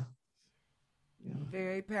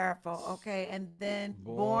 Very powerful. Okay, and then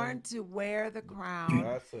Born to Wear the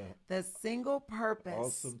Crown. The single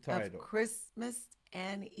purpose of Christmas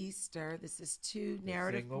and Easter. This is two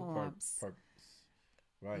narrative poems.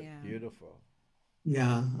 Right. Yeah. Beautiful.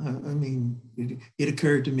 Yeah, I mean, it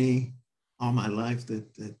occurred to me all my life that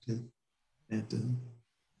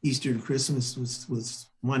Easter and Christmas was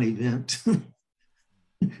one event,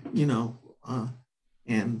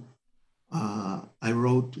 and I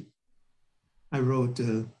wrote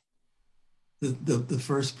the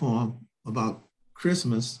first poem about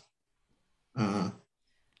Christmas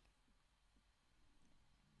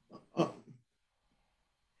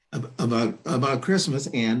about Christmas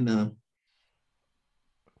and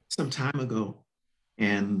some time ago,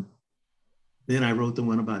 and then I wrote the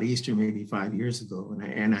one about Easter maybe 5 years ago,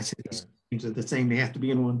 and I said these are the same. They have to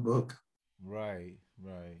be in one book. Right.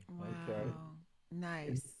 Wow. Okay.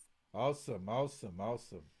 Nice. Awesome.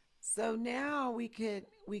 So now we can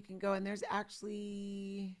go, and there's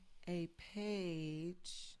actually a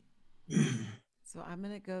page. So I'm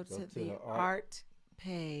gonna go to the art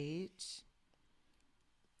page.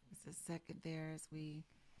 Just a second there as we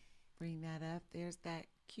bring that up. There's that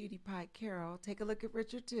cutie pie Carol. Take a look at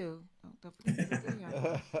Richard too. Don't forget to look at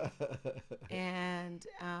him. And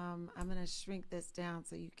I'm gonna shrink this down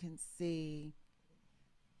so you can see.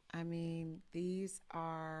 I mean, these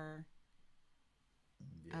are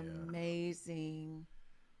amazing.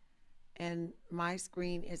 And my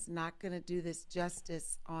screen is not going to do this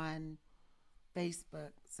justice on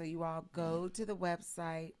Facebook. So you all go to the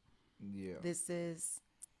website. Yeah. This is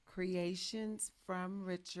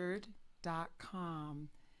creationsfromrichard.com.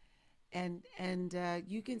 And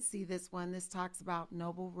you can see this one. This talks about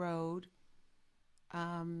Noble Road.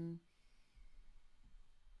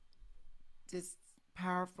 Just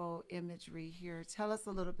powerful imagery here. Tell us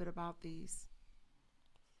a little bit about these.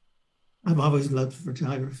 I've always loved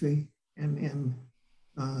photography and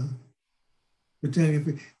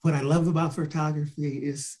photography. What I love about photography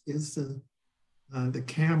is the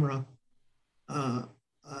camera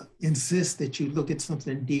insists that you look at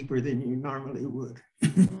something deeper than you normally would.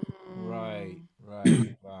 Right.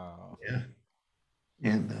 Wow. Yeah.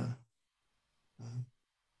 And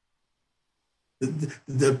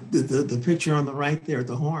the picture on the right there,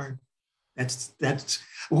 the horn, that's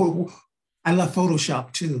well, I love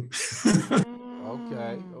Photoshop too.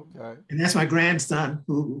 Okay. And that's my grandson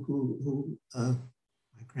my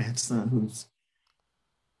grandson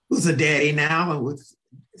who's a daddy now with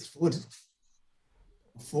what,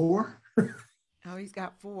 4? Oh, he's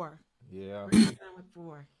got 4. Yeah. With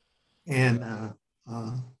 4. And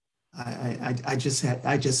I just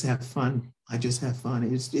have fun.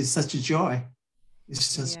 It's such a joy.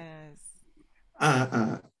 It's just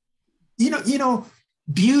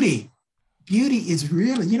beauty is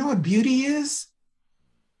really, you know what beauty is?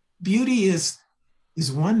 Beauty is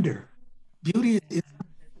wonder. Beauty is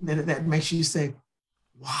that makes you say,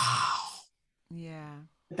 wow. Yeah.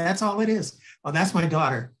 That's all it is. Oh, that's my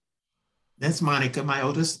daughter. That's Monica, my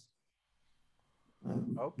oldest.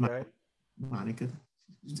 Okay. Monica,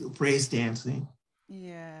 praise dancing.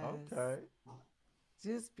 Yes. Okay.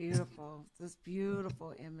 Just beautiful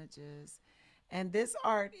images. And this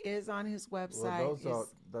art is on his website. Well,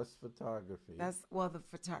 that's photography. That's the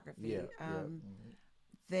photography. Yeah.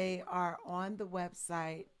 They are on the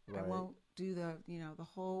website. Right. I won't do the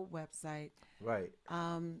whole website. Right.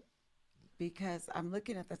 Because I'm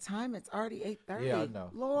looking at the time. It's already 8:30. Yeah, I know.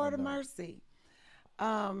 Lord of mercy.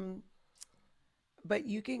 but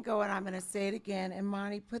you can go, and I'm going to say it again. And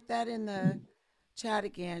Monty, put that in the chat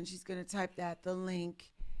again. She's going to type that, the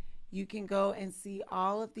link. You can go and see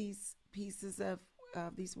all of these pieces of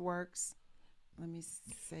these works. Let me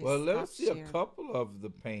say. Well, let's see a couple of the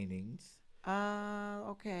paintings.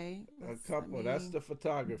 Okay. A couple. That's the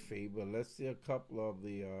photography, but let's see a couple of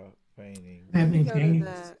the paintings. Let me go to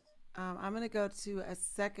the. I'm going to go to a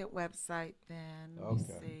second website then. Let me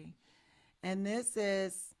see. And this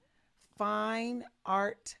is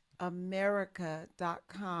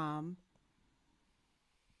fineartamerica.com.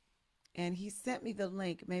 And he sent me the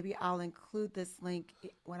link. Maybe I'll include this link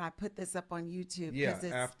when I put this up on YouTube. Yeah, it's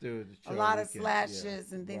after the show, a lot of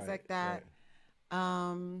slashes and things like that.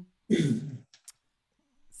 Right.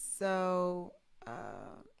 So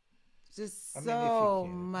just so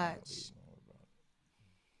much.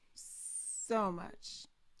 So much.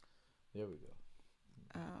 There we go.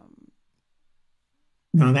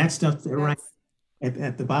 No, that stuff there right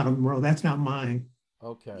at the bottom row, that's not mine.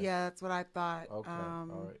 Okay. Yeah, that's what I thought. Okay.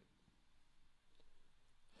 All right.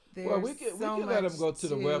 Well, we can let them go to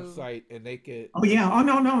the website and they can. Oh yeah. Oh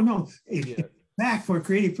no. Yeah. Back for a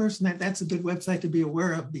creative person, that's a good website to be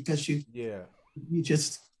aware of because they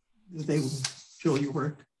will show your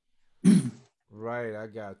work. Right, I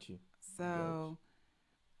got you. So,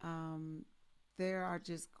 there are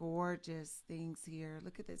just gorgeous things here.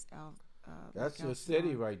 Look at this. That's your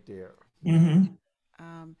city right there. Mm-hmm.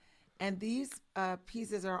 And these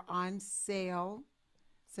pieces are on sale.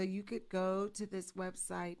 So you could go to this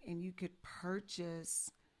website and you could purchase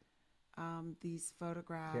these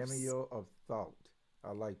photographs. Cameo of Thought.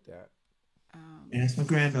 I like that. And it's my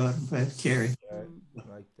granddaughter, Carrie. I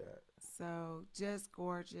like that. So just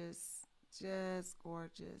gorgeous, just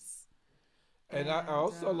gorgeous. And I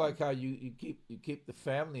also like how you keep the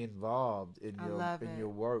family involved in your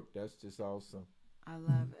work. That's just awesome. I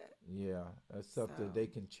love it. Yeah, that's something they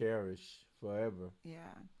can cherish forever.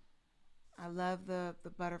 Yeah. I love the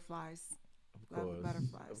butterflies.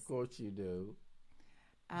 Of course you do.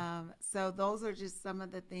 So those are just some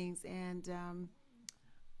of the things. And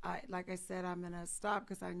like I said, I'm going to stop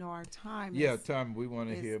because I know our time. Yeah, time. We want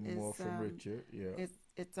to hear more from Richard. Yeah.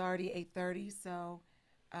 It's already 8:30. So,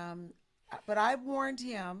 but I warned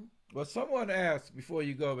him. Well, someone asked before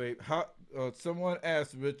you go, babe. Someone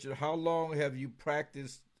asked Richard, how long have you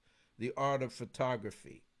practiced the art of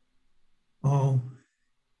photography? Oh,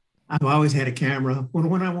 I've always had a camera.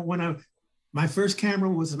 My first camera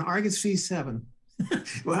was an Argus V7.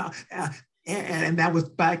 Well, and that was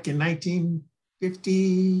back in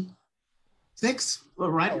 1956.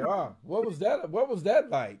 Right? Oh, wow. What was that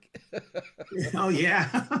like? Oh yeah.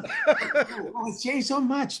 It's changed so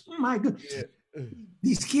much. Oh, my God. Yeah.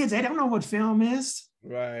 These kids, they don't know what film is.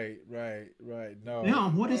 Right. No.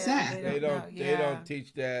 Film, what is that? They don't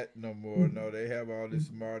teach that no more. No, they have all this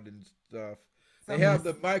modern stuff. They have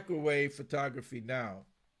the microwave photography now.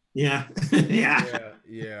 Yeah.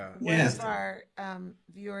 Yeah. One of our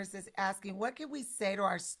viewers is asking, what can we say to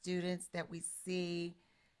our students that we see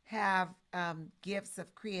have gifts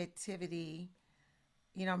of creativity,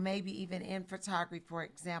 maybe even in photography, for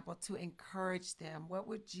example, to encourage them? What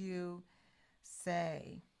would you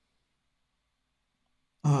say?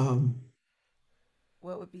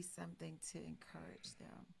 What would be something to encourage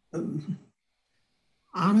them?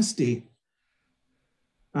 Honesty.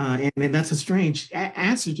 And that's a strange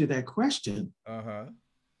answer to that question. But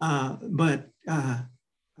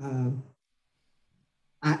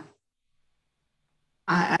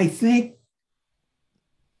I think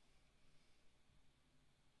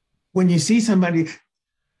when you see somebody,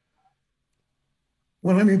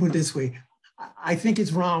 well, let me put it this way. I think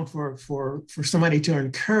it's wrong for somebody to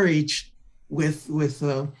encourage with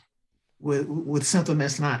something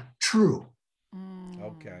that's not true.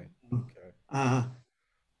 Okay.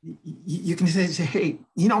 You can say, hey,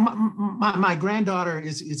 my granddaughter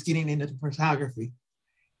is getting into photography,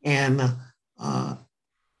 and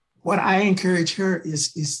what I encourage her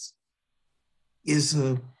is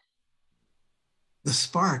the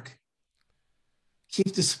spark.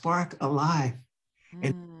 Keep the spark alive,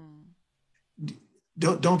 and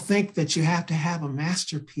don't think that you have to have a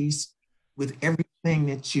masterpiece with everything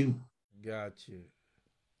that you got you.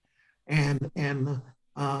 And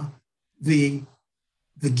the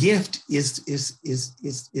gift is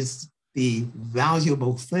the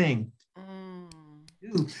valuable thing.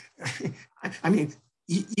 I mean,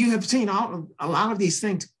 you have seen a lot of these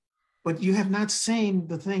things, but you have not seen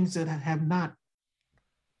the things that have not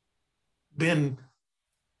been,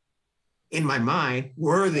 in my mind,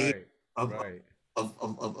 worthy of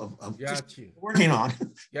got you working on.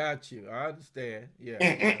 Got you. I understand. Yeah.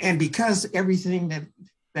 And because everything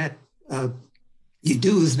that you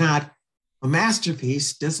do is not a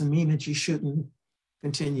masterpiece doesn't mean that you shouldn't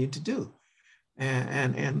continue to do.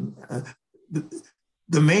 And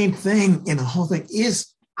the main thing in the whole thing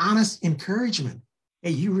is honest encouragement.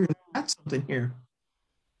 Hey, you really got something here.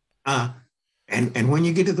 And when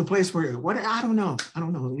you get to the place where I don't know.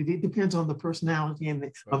 It depends on the personality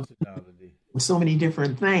and so many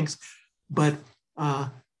different things. But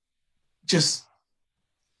just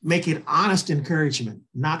make it honest encouragement,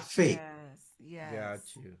 not fake.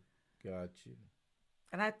 Yes. Got you.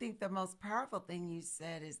 And I think the most powerful thing you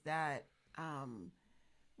said is that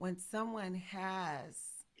when someone has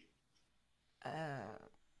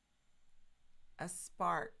a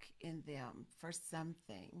spark in them for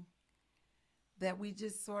something, that we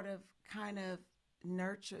just sort of kind of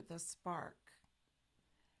nurture the spark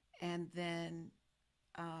and then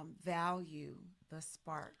value the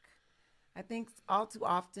spark. I think all too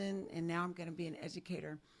often, and now I'm going to be an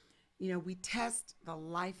educator, we test the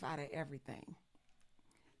life out of everything.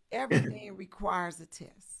 Everything requires a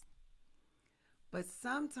test. But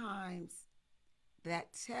sometimes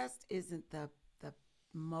that test isn't the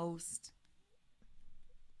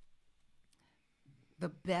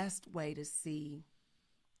best way to see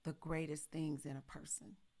the greatest things in a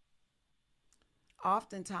person.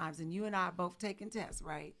 Oftentimes, and you and I both taken tests,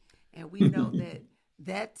 right? And we know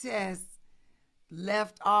that test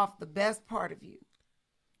left off the best part of you.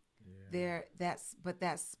 Yeah. But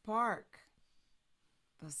that spark,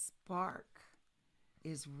 the spark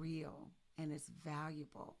is real and it's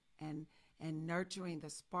valuable, and nurturing the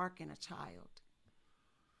spark in a child,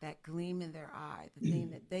 that gleam in their eye, the thing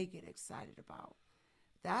that they get excited about.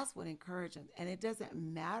 That's what encourages, and it doesn't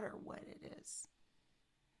matter what it is.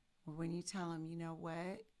 When you tell them, you know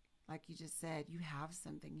what, like you just said, you have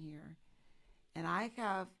something here. And I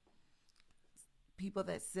have people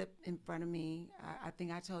that sit in front of me. I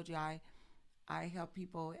think I told you I help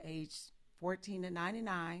people age 14 to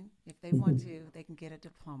 99. If they want to, they can get a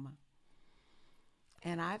diploma.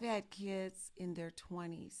 And I've had kids in their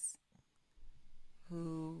 20s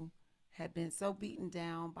who had been so beaten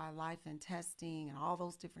down by life and testing and all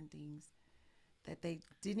those different things that they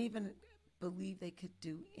didn't even believe they could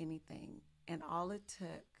do anything. And all it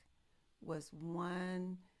took was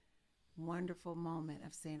one wonderful moment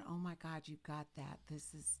of saying, oh my God, you got that.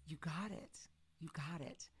 You got it. You got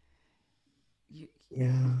it. You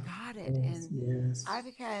got it. Yes, and yes. I've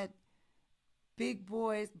had big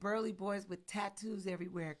boys, burly boys with tattoos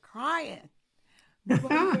everywhere crying.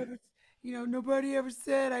 Nobody ever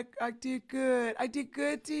said I did good. I did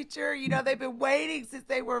good, teacher. They've been waiting since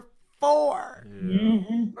they were 4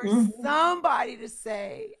 for somebody to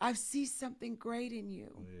say, I see something great in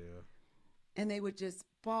you. Yeah. And they would just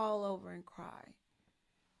fall over and cry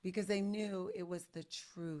because they knew it was the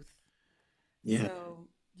truth. Yeah. So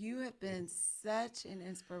you have been such an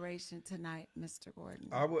inspiration tonight, Mr. Gordon.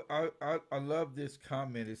 I love this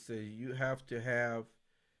comment. It says you have to have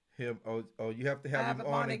him, you have to have him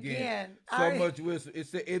on again. So much wisdom. It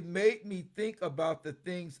said it made me think about the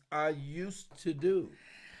things I used to do.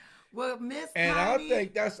 Well, Miss and Connie, I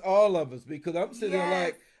think that's all of us, because I'm sitting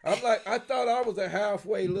there I thought I was a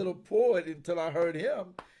halfway little poet until I heard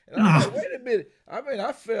him, and I'm like, wait a minute. I mean,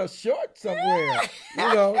 I fell short somewhere,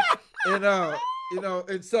 and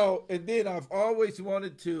then I've always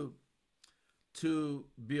wanted to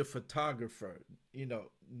be a photographer,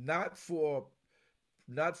 not for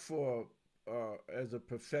as a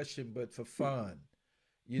profession, but for fun,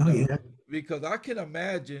 because I can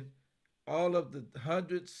imagine all of the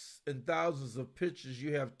hundreds and thousands of pictures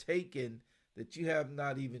you have taken that you have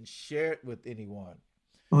not even shared with anyone.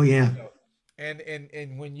 Oh yeah.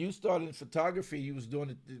 And when you started photography, you was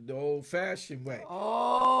doing it the old-fashioned way.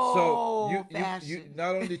 Oh, so you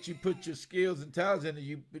not only did you put your skills and talents in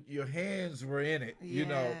it, your hands were in it,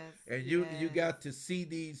 and you got to see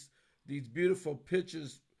these beautiful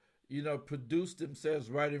pictures, produce themselves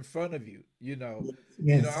right in front of you,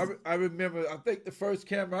 Yes. I remember, I think the first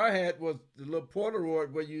camera I had was the little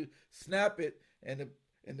Polaroid where you snap it and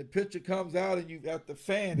the picture comes out and you got to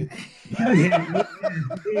fan it.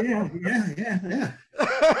 Yeah.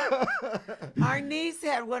 Our niece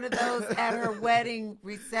had one of those at her wedding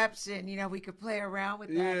reception. We could play around with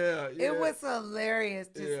that. Yeah. It was hilarious,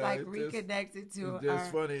 reconnected to our. That's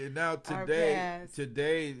funny. And now today,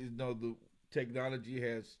 the technology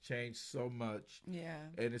has changed so much. Yeah.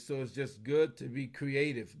 And so it's just good to be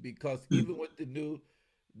creative, because even with the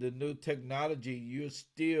new technology, you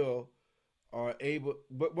still are able.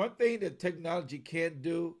 But one thing that technology can't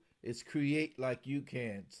do is create like you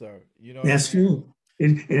can, sir. That's true.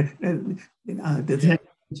 The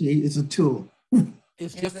technology is a tool.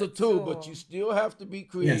 It's just a tool, but you still have to be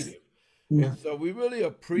creative. Yes. Yeah. And so we really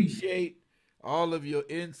appreciate all of your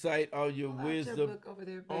insight, all your wisdom Your book over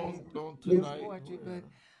there, babe. on tonight. Poetry book.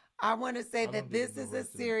 I want to say that this is a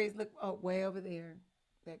series. Look, way over there,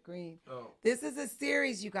 that green. Oh. This is a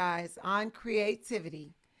series, you guys, on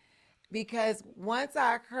creativity. Because once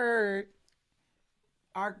I heard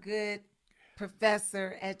our good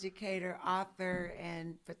professor, educator, author,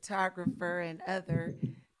 and photographer, and other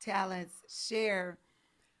talents share,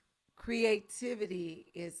 creativity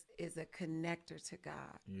is a connector to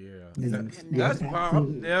God. Yeah, that's powerful.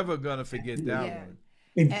 I'm never gonna forget that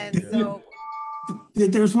one. And so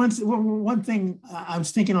there's one thing I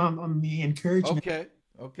was thinking on the encouragement.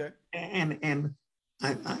 Okay. And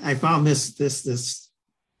I found this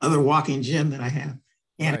other walking gym that I have,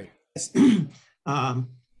 and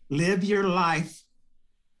live your life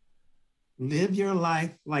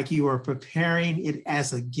like you are preparing it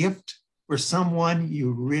as a gift for someone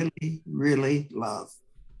you really, really love.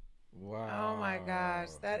 Wow. Oh my gosh,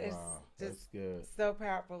 that is just good. So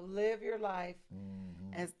powerful. Live your life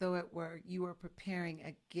as though it were you are preparing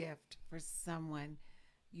a gift for someone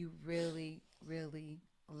you really, really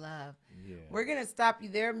love. Yeah. We're gonna stop you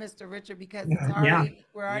there, Mr. Richard, because it's already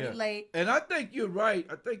we're already late. And I think you're right.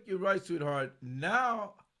 Sweetheart.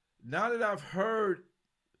 Now that I've heard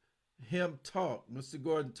him talk, Mr.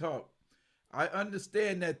 Gordon talk, I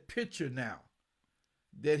understand that picture now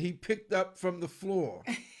that he picked up from the floor.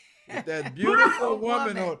 With that beautiful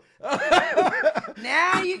woman on.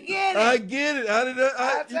 Now you get it. I get it.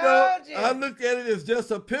 I looked at it as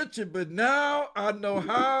just a picture, but now I know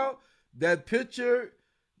how that picture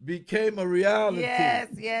became a reality. Yes.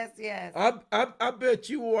 I bet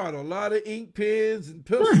you wore out a lot of ink pens and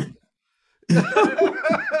pencils.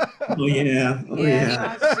 Oh yeah.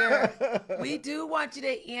 Sure. We do want you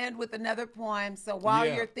to end with another poem. So while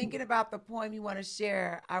you're thinking about the poem you want to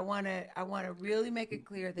share, I want to really make it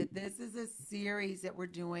clear that this is a series that we're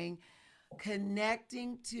doing,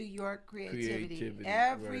 connecting to your creativity.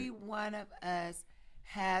 Every one of us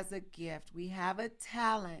has a gift. We have a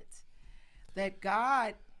talent that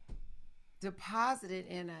God deposited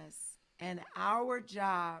in us, and our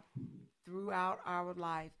job throughout our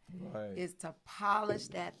life is to polish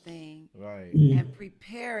that thing and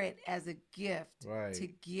prepare it as a gift to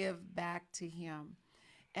give back to him.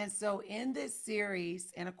 And so in this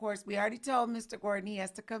series, and of course we already told Mr. Gordon he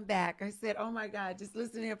has to come back. I said, oh my God, just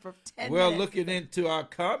listen to him for 10 minutes. Well, looking into our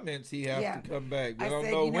comments, he has to come back. We don't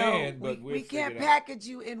know when, but we can't package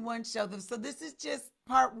you in one show. So this is just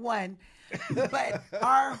part one. But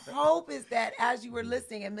our hope is that as you were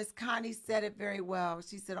listening, and Miss Connie said it very well,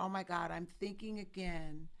 she said, oh my God, I'm thinking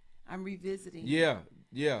again. I'm revisiting.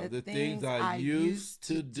 The things I used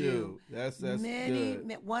to do. That's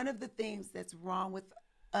good. One of the things that's wrong with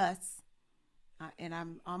us, and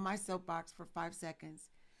I'm on my soapbox for 5 seconds,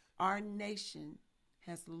 our nation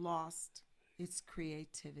has lost its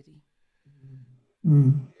creativity.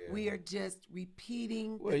 We are just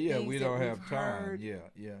repeating the things we don't have time.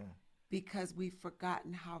 Because we've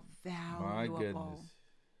forgotten how valuable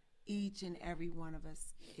each and every one of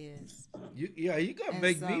us is. You gotta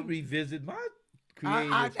make me revisit my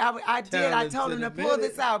creative I did. I told him to pull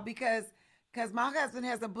this out because my husband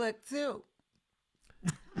has a book too.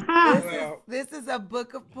 This is a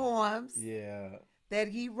book of poems. That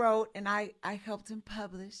he wrote, and I helped him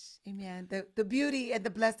publish. Amen. The beauty and the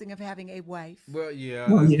blessing of having a wife. Well,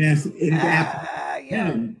 yes.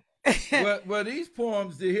 Well, these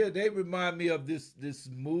poems they remind me of this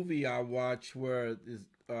movie I watched where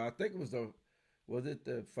I think it was it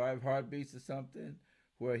the Five Heartbeats or something,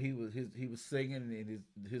 where he was singing, and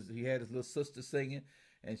he had his little sister singing,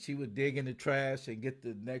 and she would dig in the trash and get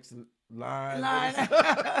the next line.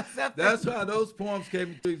 That's how those poems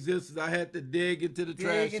came into existence. I had to dig into the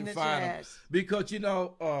trash and find them, because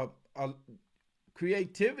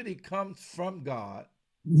creativity comes from God.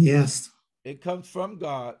 Yes, it comes from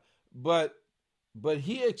God, but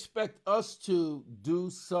he expects us to do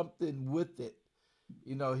something with it.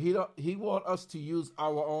 He want us to use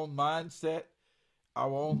our own mindset,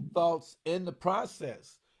 our own thoughts in the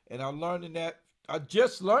process. And I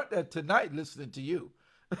just learned that tonight listening to you.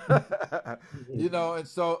 And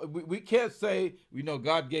so we can't say,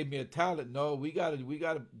 God gave me a talent. No, we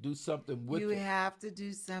gotta do something with it. You have to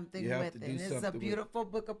do something with it. It's a beautiful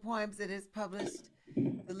book of poems that is published,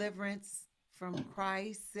 Deliverance from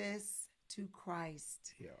Crisis to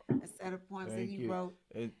Christ. A set of poems that he wrote.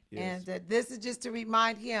 And this is just to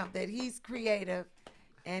remind him that he's creative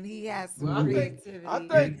and he has some creativity. I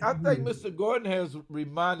think Mr. Gordon has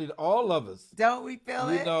reminded all of us. Don't we feel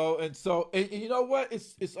it? And so you know what?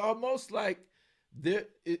 It's almost like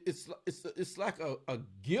it's like a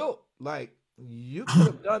guilt. Like you could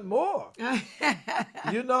have done more.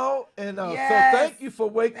 You know, and Yes. so thank you for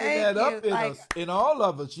waking Thank that up you. in Like, us, in all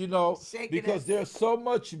of us, you know, shaking because us. there's so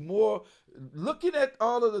much more. Looking at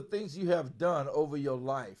all of the things you have done over your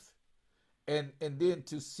life, and then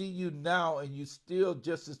to see you now, and you still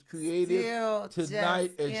just as creative Still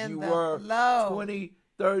tonight just as in you the were flow. 20,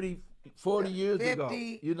 30, 40 years 50.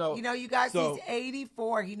 ago. You know, You guys, so he's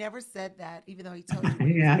 84. He never said that, even though he told you.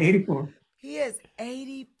 Yeah, 84. He is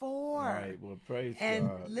 84. right. Well, praise And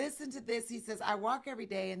God. listen to this. He says, I walk every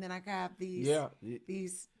day, and then I have these, Yeah.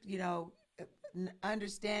 these,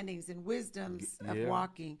 understandings and wisdoms of Yeah.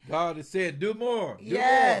 walking. God has said, do more. Do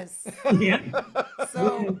Yes. more. Yeah.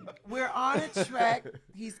 So we're on a trek.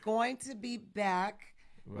 He's going to be back.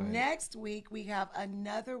 Right. Next week, we have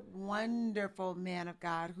another wonderful man of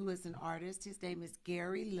God who is an artist. His name is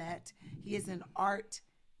Gary Lett. He is an art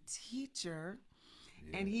teacher,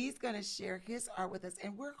 and he's going to share his art with us.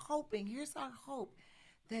 And we're hoping, here's our hope,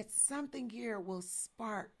 that something here will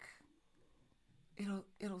spark.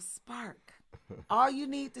 It'll spark. All you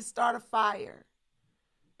need to start a fire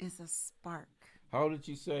is a spark. How old did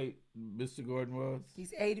you say Mr. Gordon was?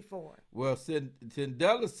 He's 84. Well,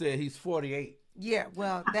 Cindella said he's 48. Yeah,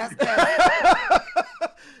 well, that's that.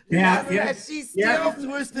 Yeah. She's Yeah. still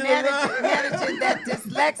Twisted managing that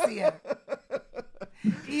dyslexia.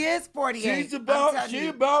 He is 48. She's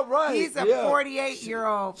about right. He's a yeah.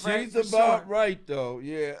 48-year-old. She's about right, though.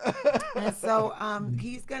 Yeah. And so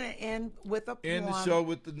he's going to end with a poem. End the show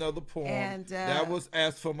with another poem. And that was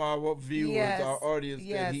asked from our viewers, our audience,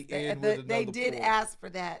 that he end with another They did poem. ask for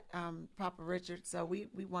that, Papa Richard. So we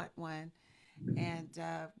want one. And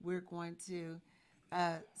we're going to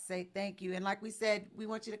say thank you. And like we said, we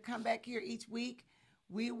want you to come back here each week.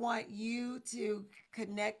 We want you to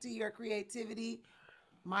connect to your creativity.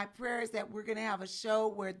 My prayer is that we're going to have a show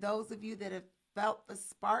where those of you that have felt the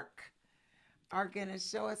spark are going to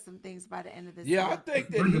show us some things by the end of this Yeah, month. I think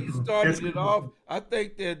that he started it off. I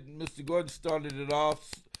think that Mr. Gordon started it off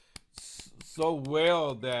so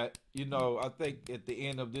well that, I think at the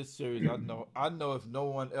end of this series, I know if no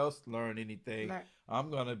one else learned anything, I'm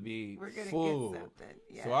going to be full. Get something.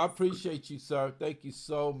 Yes. So I appreciate you, sir. Thank you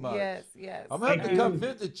so much. Yes. I'm going to have to come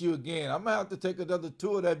visit you again. I'm going to have to take another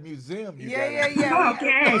tour of that museum. Yeah.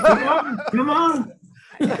 Okay, come on.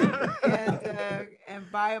 And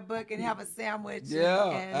buy a book and have a sandwich.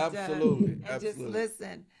 Yeah, absolutely. And just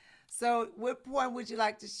listen. So what point would you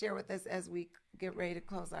like to share with us as we get ready to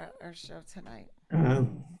close our show tonight?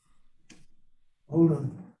 Hold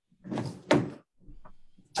on.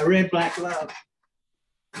 I read Black Love.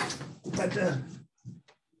 But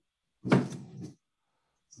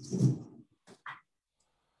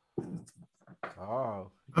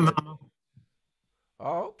my mama.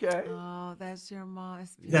 Oh, okay. Oh, that's your mom.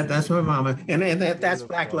 That's my mama. And that's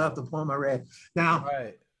Black Love, the poem I read. Now,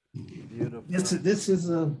 right. Beautiful. This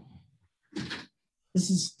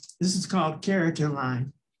is called Character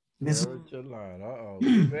Line. Character Line. Uh-oh.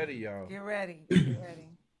 Get ready, y'all. Get ready.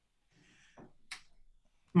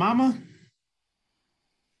 Mama,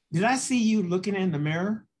 did I see you looking in the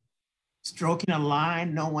mirror, stroking a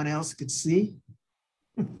line no one else could see?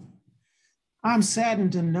 I'm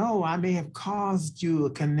saddened to know I may have caused you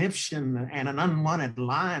a conniption and an unwanted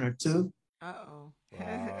line or two. Uh-oh.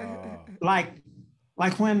 Wow. Like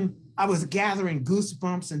when I was gathering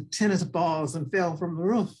goosebumps and tennis balls and fell from the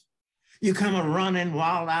roof. You come a running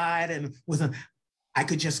wild-eyed and with a I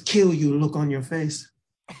could just kill you look on your face.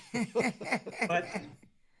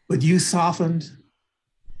 But you softened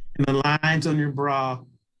and the lines on your brow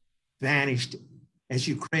vanished as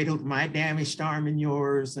you cradled my damaged arm in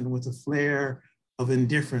yours and with a flare of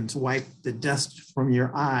indifference wiped the dust from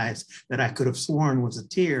your eyes that I could have sworn was a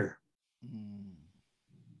tear.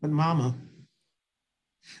 But Mama,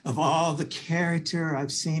 of all the character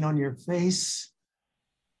I've seen on your face,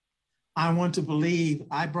 I want to believe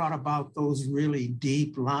I brought about those really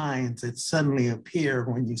deep lines that suddenly appear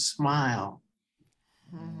when you smile.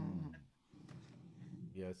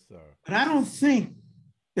 Yes, sir. But I don't think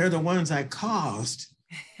they're the ones I caused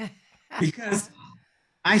because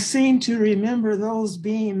I seem to remember those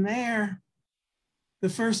being there the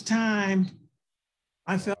first time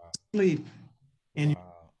I fell asleep in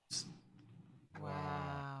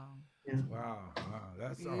Wow. Yeah. Wow.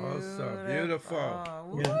 That's awesome. Beautiful.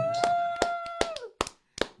 Yeah.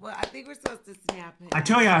 Well, I think we're supposed to snap it. I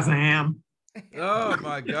tell you I am. Oh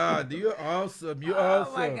my God, you're awesome. You're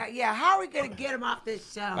awesome. Oh my God. Yeah, how are we gonna get him off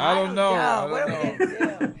this show? I don't know. What are we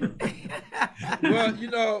gonna do?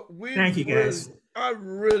 Well, Thank you, guys. I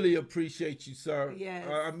really appreciate you, sir. Yes.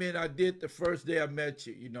 I mean, I did the first day I met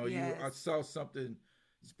you. Yes. I saw something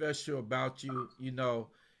special about you.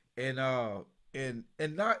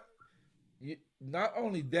 and not not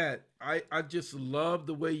only that, I just love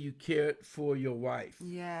the way you cared for your wife.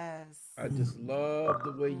 Yes. I just love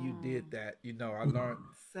the way you did that. You know,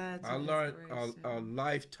 Such I an learned a inspiration.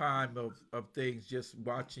 lifetime of things just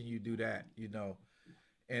watching you do that. You know,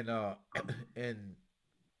 and and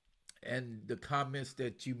and the comments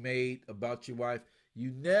that you made about your wife,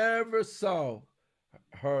 you never saw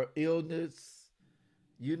her illness.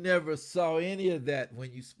 You never saw any of that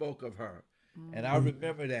when you spoke of her. And I Mm.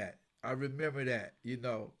 remember that. I remember that. You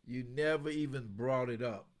know, you never even brought it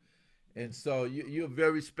up. And so you're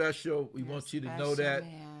very special. We You're a want you to know special that.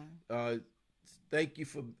 man. Uh, Thank you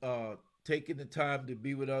for taking the time to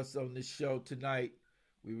be with us on this show tonight.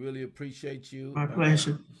 We really appreciate you. My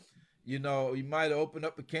pleasure. You know, you might have opened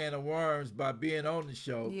up a can of worms by being on the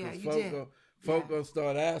show Yeah, because you did. folk gonna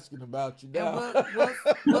start asking about you And now.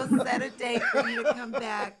 we'll set a date for you to come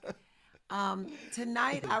back.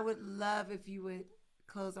 Tonight, I would love if you would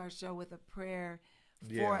close our show with a prayer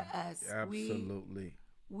for Yeah, us. absolutely.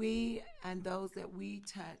 We and those that we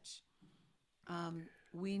touch,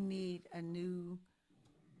 we need a new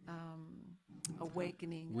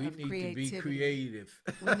awakening We of need to be creativity. creative.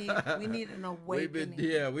 We need an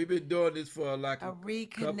awakening, we've been doing this for like a a couple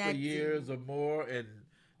of reconnecting. years or more, and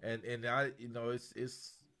I, you know,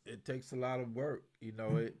 it takes a lot of work, you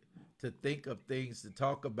know, to think of things to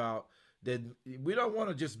talk about. That we don't want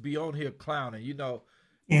to just be on here clowning, you know.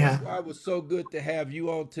 That's Yeah. why it was so good to have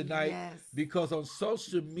you on tonight, Yes. because on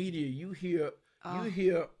social media you Oh,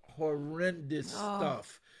 hear horrendous oh,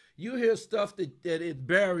 stuff. You hear stuff that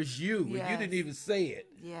embarrass you and you yes, didn't even say it,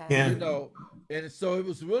 yes. Yeah. you know. And so it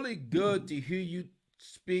was really good to hear you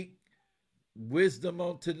speak wisdom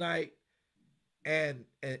on tonight, and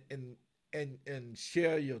and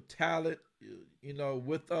share your talent, you know,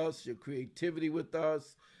 with us, your creativity with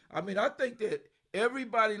us. I mean, I think that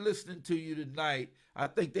everybody listening to you tonight, I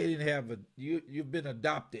think they didn't have you've been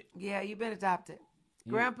adopted. Yeah, you've been adopted.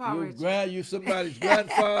 Grandpa Richard. You somebody's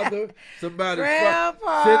grandfather, somebody's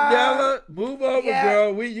Grandpa. Cinderella, move over, Yeah.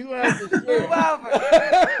 girl. You have to Move over.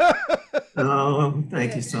 share. Oh,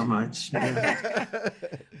 thank you so much.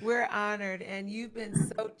 We're honored, and you've been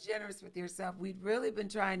so generous with yourself. We've really been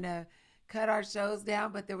trying to cut our shows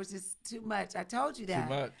down, but there was just too much. I told you Too that.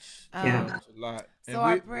 much. Yeah. It's a lot. So And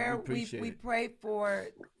our we prayer, appreciate we it. pray for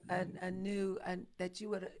that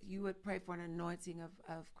you would pray for an anointing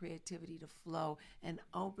of creativity to flow, an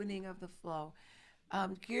opening of the flow.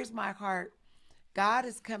 Here's my heart. God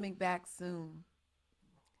is coming back soon,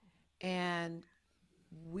 and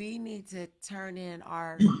we need to turn in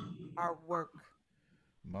our work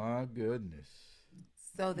My goodness.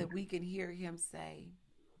 so that we can hear him say,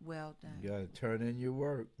 well You done. got to turn in your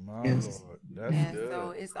work. My Yes. Lord. That's And good. so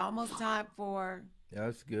it's almost time for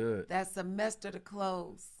That's good. that semester to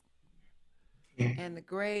close Yeah. and the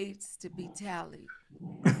grades to be tallied.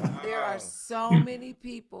 Wow. There are so many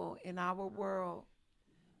people in our world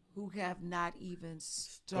who have not even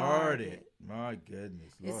started. My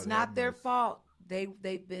goodness. It's Lord not have their mercy. fault.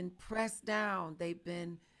 They've been pressed down. They've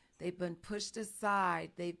been pushed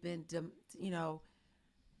aside. They've been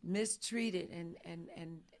mistreated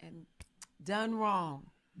and done wrong.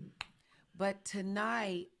 But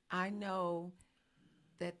tonight, I know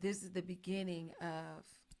that this is the beginning of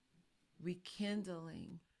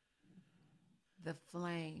rekindling the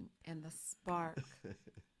flame and the spark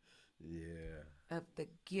Yeah. of the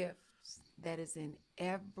gifts that is in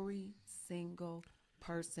every single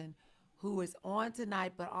person who is on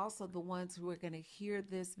tonight, but also the ones who are going to hear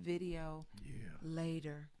this video Yeah.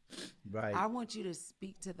 later. Right. I want you to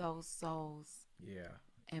speak to those souls Yeah.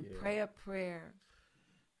 and Yeah. pray a prayer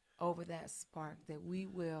over that spark, that we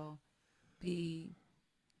will be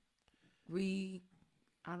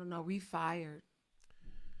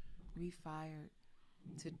refired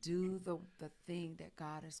to do the thing that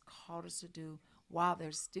God has called us to do while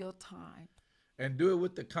there's still time. And do it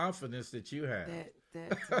with the confidence that you have. Yeah.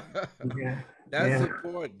 That's Yeah.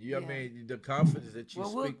 important. I Yeah. mean, the confidence that you Well,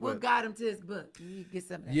 speak we'll with. guide him to his book. You get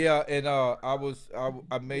some of that. Yeah, and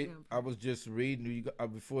I was just reading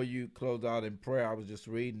before you close out in prayer. I was just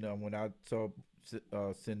reading when I told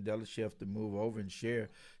Cinderella Chef to move over and share.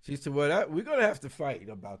 She said, "Well, we're gonna have to fight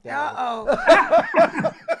about that." Uh-oh.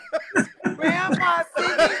 Grandma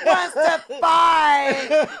Cindy wants to fight.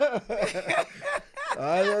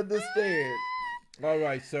 I understand. All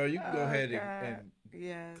right, sir. You can go ahead God. and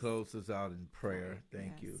Yes. close us out in prayer.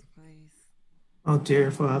 Thank you. Yes, please. Oh, dear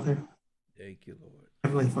Father, Thank you, Lord.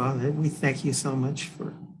 Heavenly Father, we thank you so much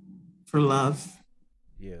for love.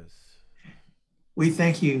 Yes. We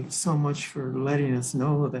thank you so much for letting us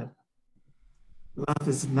know that love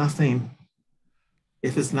is nothing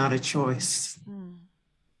if it's not a choice.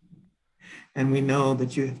 And we know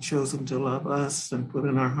that you have chosen to love us and put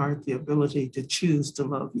in our heart the ability to choose to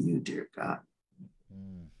love you, dear God.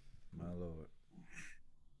 My Lord.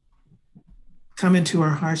 Come into our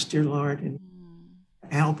hearts, dear Lord, and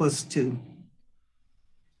help us to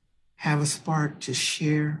have a spark to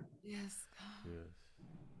share, Yes, God.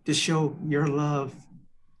 to show your love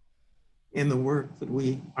in the work that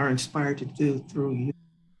we are inspired to do through you,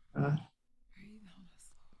 God.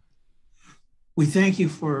 We thank you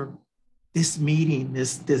for this meeting,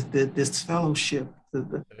 this fellowship,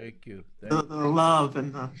 Thank you. The love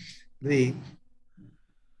and the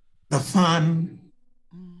fun,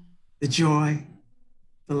 the joy,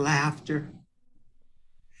 the laughter,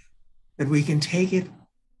 that we can take it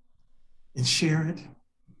and share it.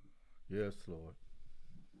 Yes, Lord.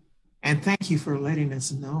 And thank you for letting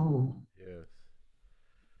us know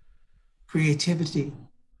creativity.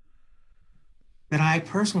 That I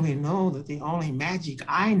personally know that the only magic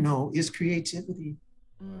I know is creativity.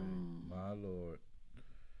 My Lord.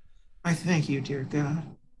 I thank you, dear God.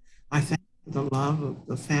 I thank you for the love of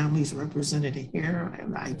the families represented here,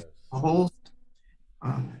 and I hold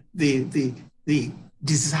the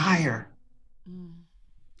desire,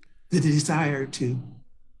 the desire to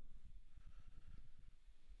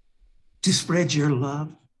spread your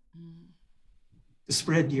love, to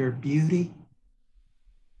spread your beauty.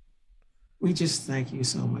 We just thank you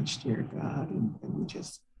so much, dear God, and we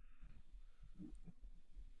just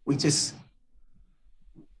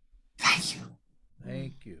thank you.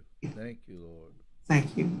 Thank you. Thank you, Lord.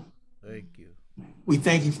 Thank you. Thank you. We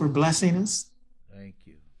thank you for blessing us. Thank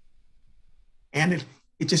you. And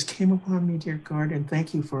it just came upon me, dear God, and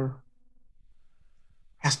thank you for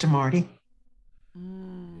Pastor Marty.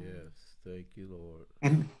 Yes, thank you, Lord.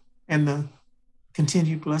 And the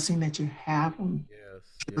continued blessing that you have on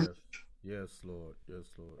Yes, Lord. Yes,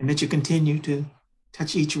 Lord. And that you continue to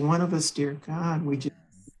touch each one of us, dear God. We just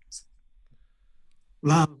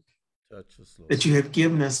love touch us, Lord. That you have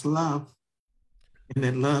given us love, and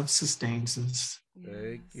that love sustains us.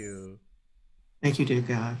 Thank you. Thank you, dear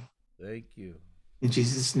God. Thank you. In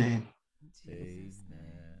Jesus' name. Amen.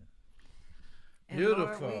 And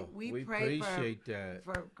Beautiful. Lord, we pray appreciate that.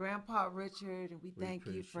 For Grandpa Richard, and we thank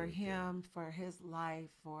you for him, for his life,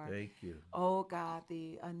 for thank you. Oh God,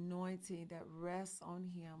 the anointing that rests on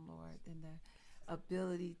him, Lord, and the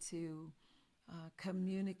ability to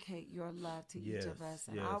communicate your love to each of us.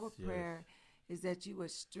 And our prayer is that you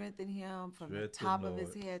would strengthen him from the top of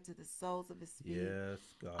his head to the soles of his feet. Yes,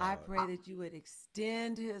 God. I pray that you would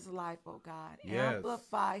extend his life, oh God.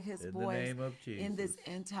 Amplify his voice in this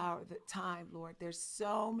entire time, Lord. There's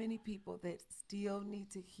so many people that still need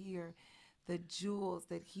to hear the jewels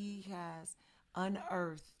that he has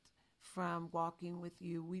unearthed from walking with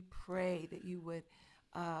you. We pray that you would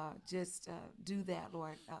just do that,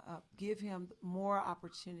 Lord. Give him more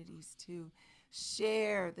opportunities to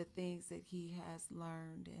share the things that he has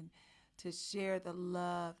learned and to share the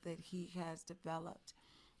love that he has developed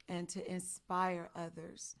and to inspire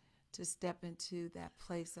others to step into that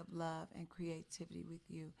place of love and creativity with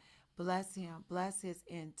you. Bless him. Bless his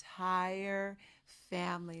entire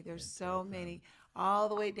family. There's so many, all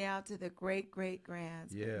the way down to the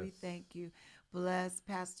great-great-grands. Yes. We thank you. Bless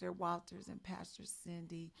Pastor Walters and Pastor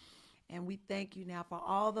Cindy. And we thank you now for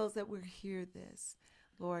all those that will hear this,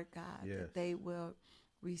 Lord God, that they will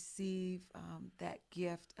receive that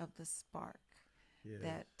gift of the spark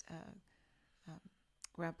that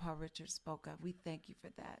Grandpa Richard spoke of. We thank you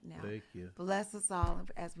for that now. Thank you. Bless us all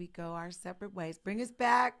as we go our separate ways. Bring us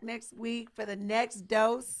back next week for the next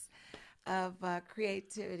dose of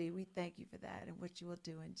creativity. We thank you for that and what you will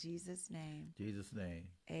do in Jesus' name. Jesus' name.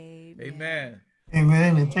 Amen. Amen.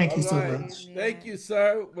 Amen. And thank you so much. Amen. Thank you,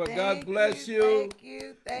 sir. Well, God bless you.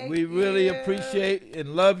 Thank we you. really appreciate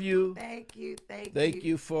and love you. Thank you. Thank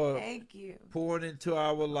you for you. pouring into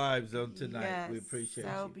our lives on tonight. Yes, we appreciate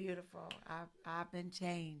so you. Beautiful. I've been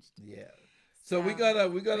changed. Yeah. So we're gonna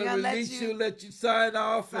release you, let you sign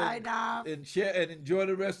off and share and enjoy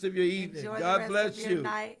the rest of your evening. God bless you.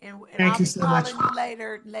 Night, and Thank I'll you be so calling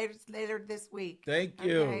much. you later this week. Thank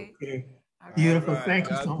you. Okay? Beautiful. Right. Thank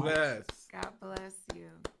you God so bless. much. God bless you.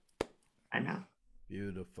 I know.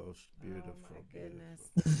 Beautiful. Oh my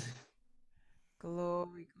goodness.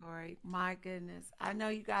 Glory. My goodness. I know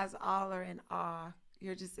you guys all are in awe.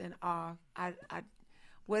 You're just in awe.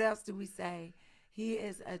 What else do we say? He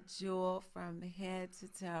is a jewel from head to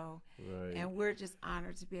toe. Right. And we're just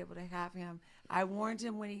honored to be able to have him. I warned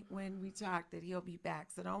him when we talked that he'll be back.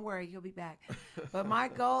 So don't worry, he'll be back. But my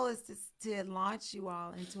goal is to launch you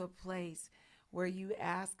all into a place where you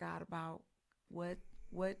ask God about what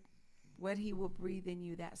what he will breathe in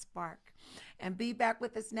you, that spark. And be back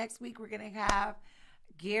with us next week. We're going to have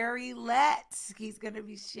Gary Lett. He's going to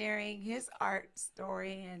be sharing his art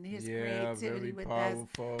story and his creativity with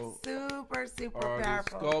powerful. us. Super, super artist,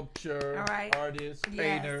 powerful. Sculpture, all right. Artist,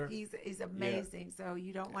 painter. Yes, he's amazing. So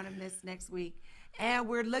you don't want to miss next week. And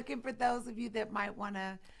we're looking for those of you that might want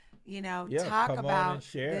to, talk about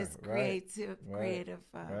this creative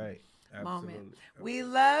moment. We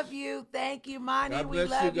love you. Thank you, Monty. God we bless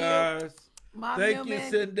love you guys. Mom Thank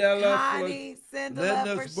Newman, you, Cindella, Connie, for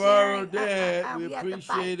letting us borrow that. We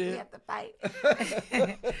appreciate it. We have to fight.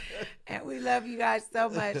 And we love you guys so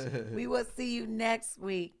much. We will see you next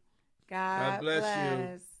week. God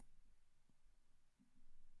bless you.